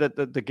you said that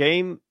the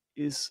game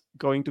is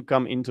going to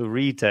come into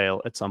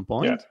retail at some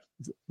point.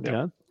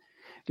 Yeah.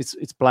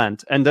 It's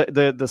planned, and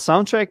the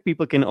soundtrack,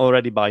 people can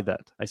already buy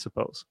that, I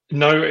suppose.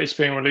 No, it's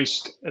being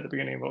released at the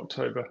beginning of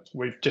October.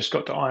 We've just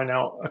got to iron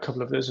out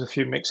there's a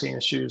few mixing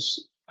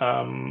issues.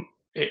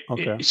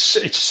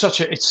 It's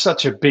such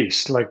a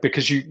beast,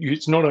 because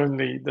it's not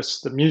only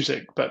the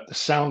music, but the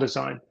sound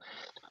design.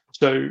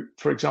 So,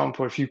 for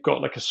example, if you've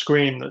got like a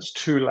screen that's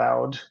too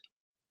loud,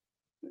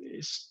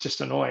 it's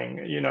just annoying,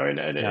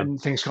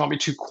 and things can't be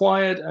too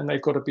quiet, and they've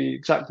got to be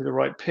exactly the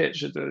right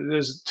pitch.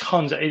 There's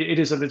tons. It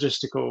is a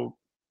logistical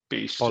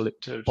beast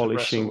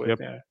polishing it,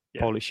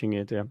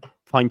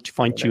 fine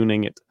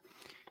tuning it,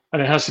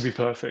 and it has to be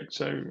perfect.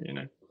 So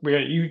you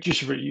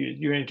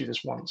only do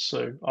this once.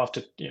 So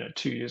after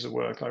 2 years of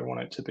work, I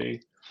want it to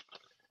be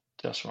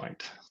just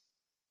right.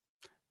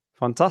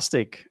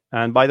 Fantastic.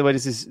 And by the way,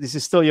 this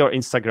is still your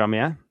Instagram,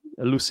 yeah?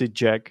 Lucid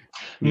Jack.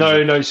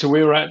 No. So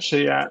we were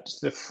actually at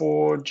the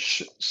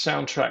Forge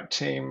soundtrack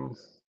team.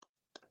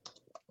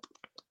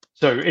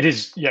 So it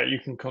is, you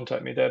can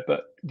contact me there.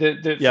 But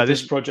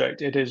this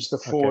project, it is the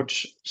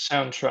Forge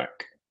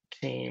soundtrack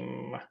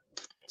team.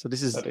 So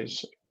this is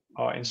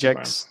our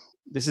Instagram.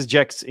 This is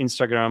Jack's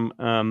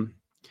Instagram,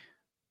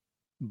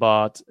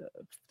 but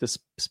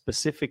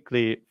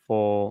specifically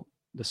for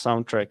the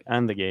soundtrack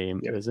and the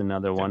game, there's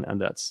another one, and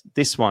that's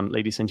this one,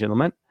 ladies and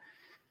gentlemen,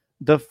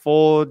 the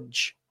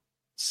Forge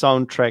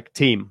soundtrack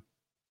team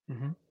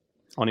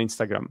on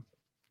Instagram.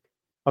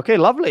 Okay,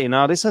 lovely.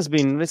 Now this has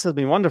been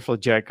wonderful,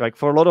 Jack.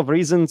 For a lot of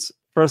reasons.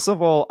 First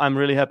of all, I'm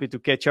really happy to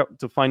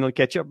finally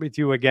catch up with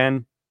you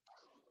again.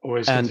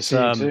 Always good to see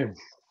you too.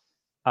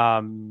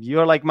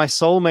 you're like my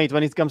soulmate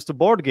when it comes to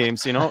board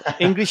games. You know,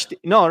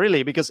 no,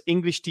 really, because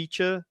English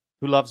teacher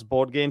who loves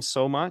board games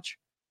so much,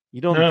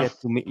 you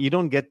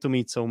don't get to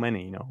meet so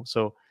many. You know,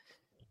 so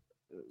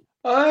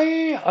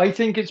I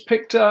think it's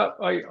picked up.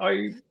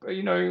 The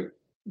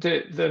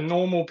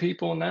normal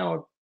people now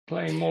are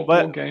playing more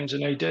board games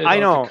than they did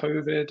after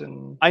COVID.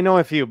 And I know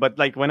a few, but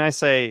like when I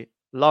say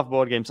love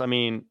board games, I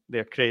mean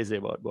they're crazy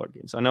about board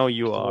games. I know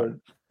you are.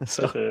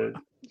 So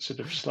sort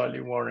of slightly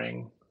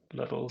worrying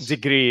levels.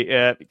 Degree,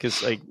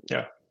 because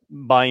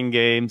buying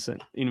games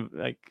and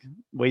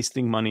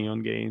wasting money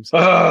on games.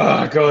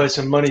 Oh god, it's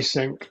a money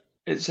sink.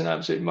 It's an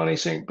absolute money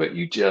sink. But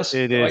you just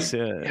it is,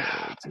 and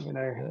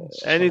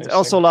it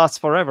also lasts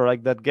forever.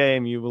 Like that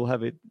game, you will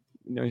have it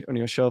on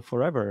your shelf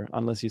forever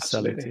unless you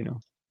sell it. You know.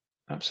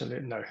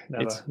 Absolutely no,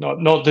 never.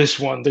 Not this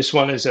one. This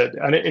one is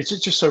it's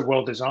just so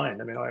well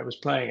designed. I mean, I was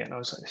playing it and I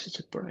was like, this is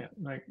just brilliant.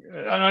 Like,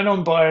 and I know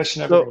I'm biased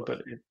and everything,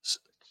 but it's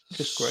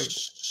just great.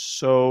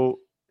 So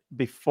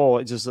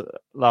before, just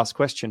last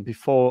question,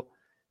 before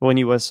when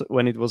it was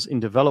in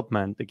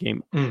development, the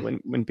game,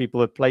 when people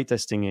were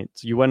playtesting it,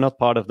 you were not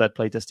part of that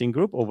playtesting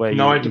group, or were you?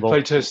 No, I did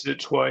playtested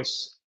it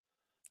twice.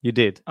 You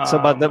did.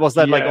 But was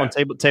that like on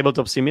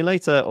Tabletop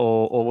Simulator,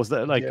 or was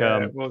that like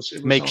it was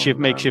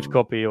makeshift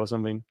copy or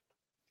something?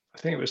 I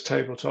think it was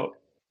Tabletop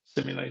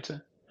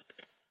Simulator,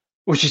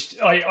 which is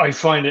I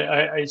find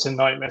it's a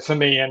nightmare for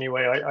me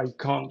anyway. I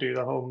can't do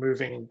the whole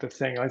moving the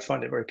thing. I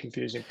find it very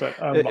confusing.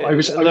 But I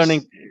was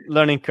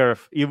learning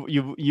curve.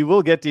 You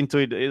will get into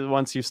it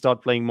once you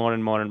start playing more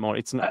and more and more.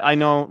 It's not, I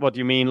know what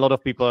you mean. A lot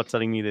of people are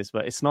telling me this,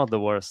 but it's not the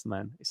worst,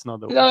 man. It's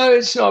not the worst. No,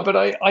 it's not. But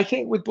I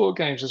think with board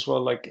games as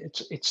well, like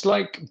it's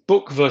like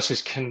book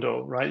versus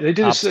Kindle, right? They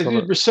did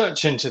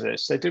research into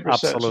this. They did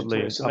research into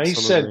this, and they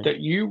said that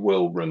you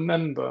will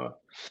remember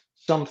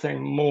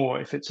something more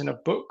if it's in a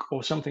book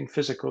or something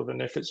physical than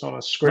if it's on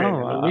a screen.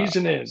 And the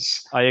reason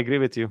is, I agree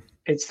with you.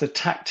 It's the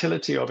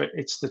tactility of it.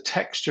 It's the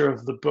texture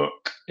of the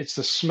book. It's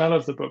the smell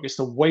of the book. It's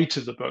the weight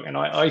of the book. And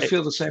I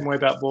feel the same way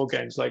about board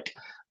games. Like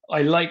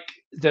I like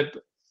the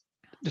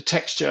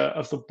texture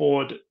of the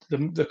board,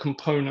 the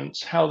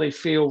components, how they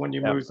feel when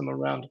you move them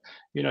around,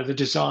 the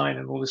design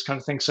and all this kind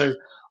of thing. So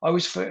I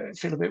always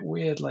feel a bit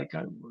weird, like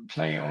I'm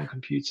playing it on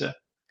computer.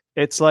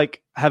 It's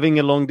like having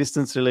a long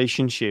distance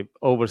relationship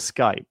over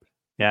Skype.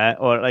 Yeah,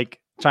 or like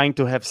trying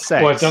to have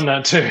sex. Well, I've done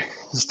that too.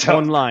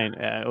 Online.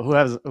 Who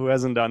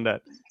hasn't done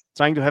that?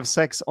 Trying to have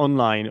sex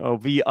online or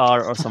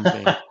VR or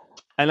something.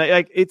 And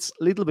like it's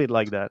a little bit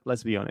like that.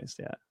 Let's be honest.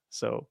 Yeah.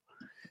 So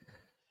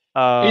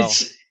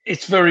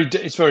it's very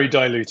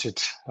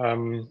diluted.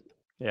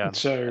 Yeah.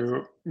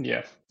 So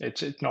yeah,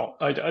 it's not.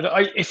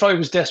 I if I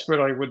was desperate,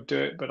 I would do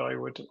it. But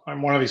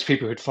I'm one of these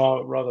people who'd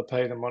far rather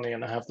pay the money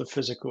and have the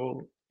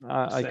physical.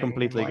 I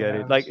completely get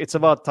it. Like it's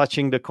about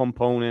touching the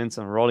components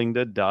and rolling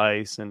the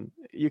dice, and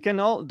you can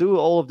do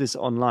all of this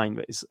online,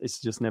 but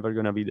it's just never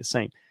going to be the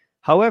same.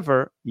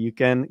 However, you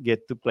can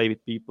get to play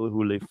with people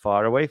who live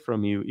far away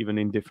from you, even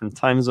in different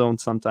time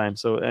zones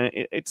sometimes. So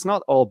it's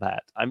not all bad.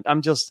 I'm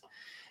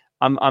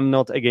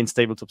not against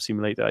Tabletop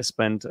Simulator. I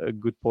spent a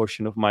good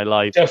portion of my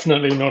life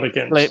definitely not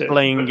against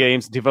playing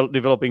games,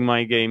 developing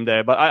my game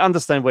there. But I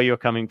understand where you're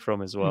coming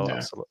from as well.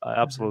 Yeah. I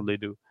absolutely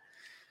do.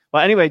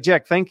 But anyway,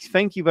 Jack,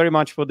 thank you very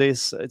much for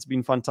this. It's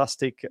been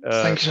fantastic.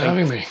 Thanks for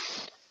having me.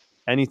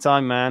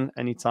 Anytime, man.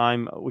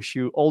 Anytime. I wish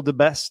you all the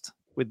best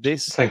with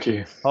this. Thank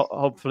you.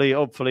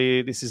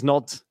 Hopefully this is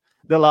not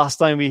the last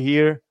time we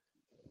hear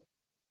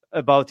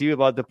about you,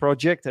 about the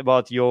project,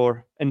 about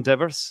your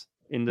endeavors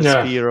in the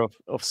sphere of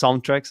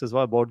soundtracks as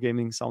well, board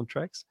gaming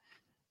soundtracks.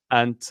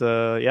 And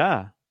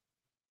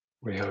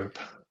we hope.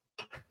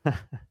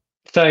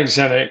 Thanks,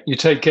 Janek. You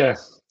take care.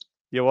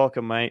 You're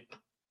welcome, mate.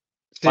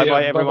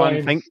 Bye-bye,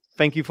 everyone. Bye-bye.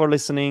 Thank you for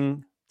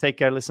listening. Take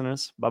care,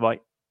 listeners. Bye-bye.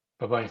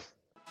 Bye-bye.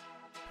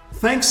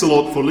 Thanks a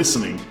lot for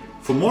listening.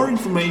 For more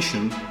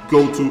information,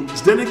 go to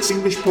Zdenek's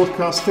English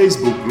Podcast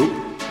Facebook group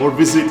or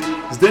visit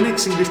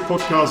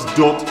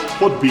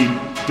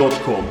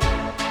zdenek'senglishpodcast.podbean.com.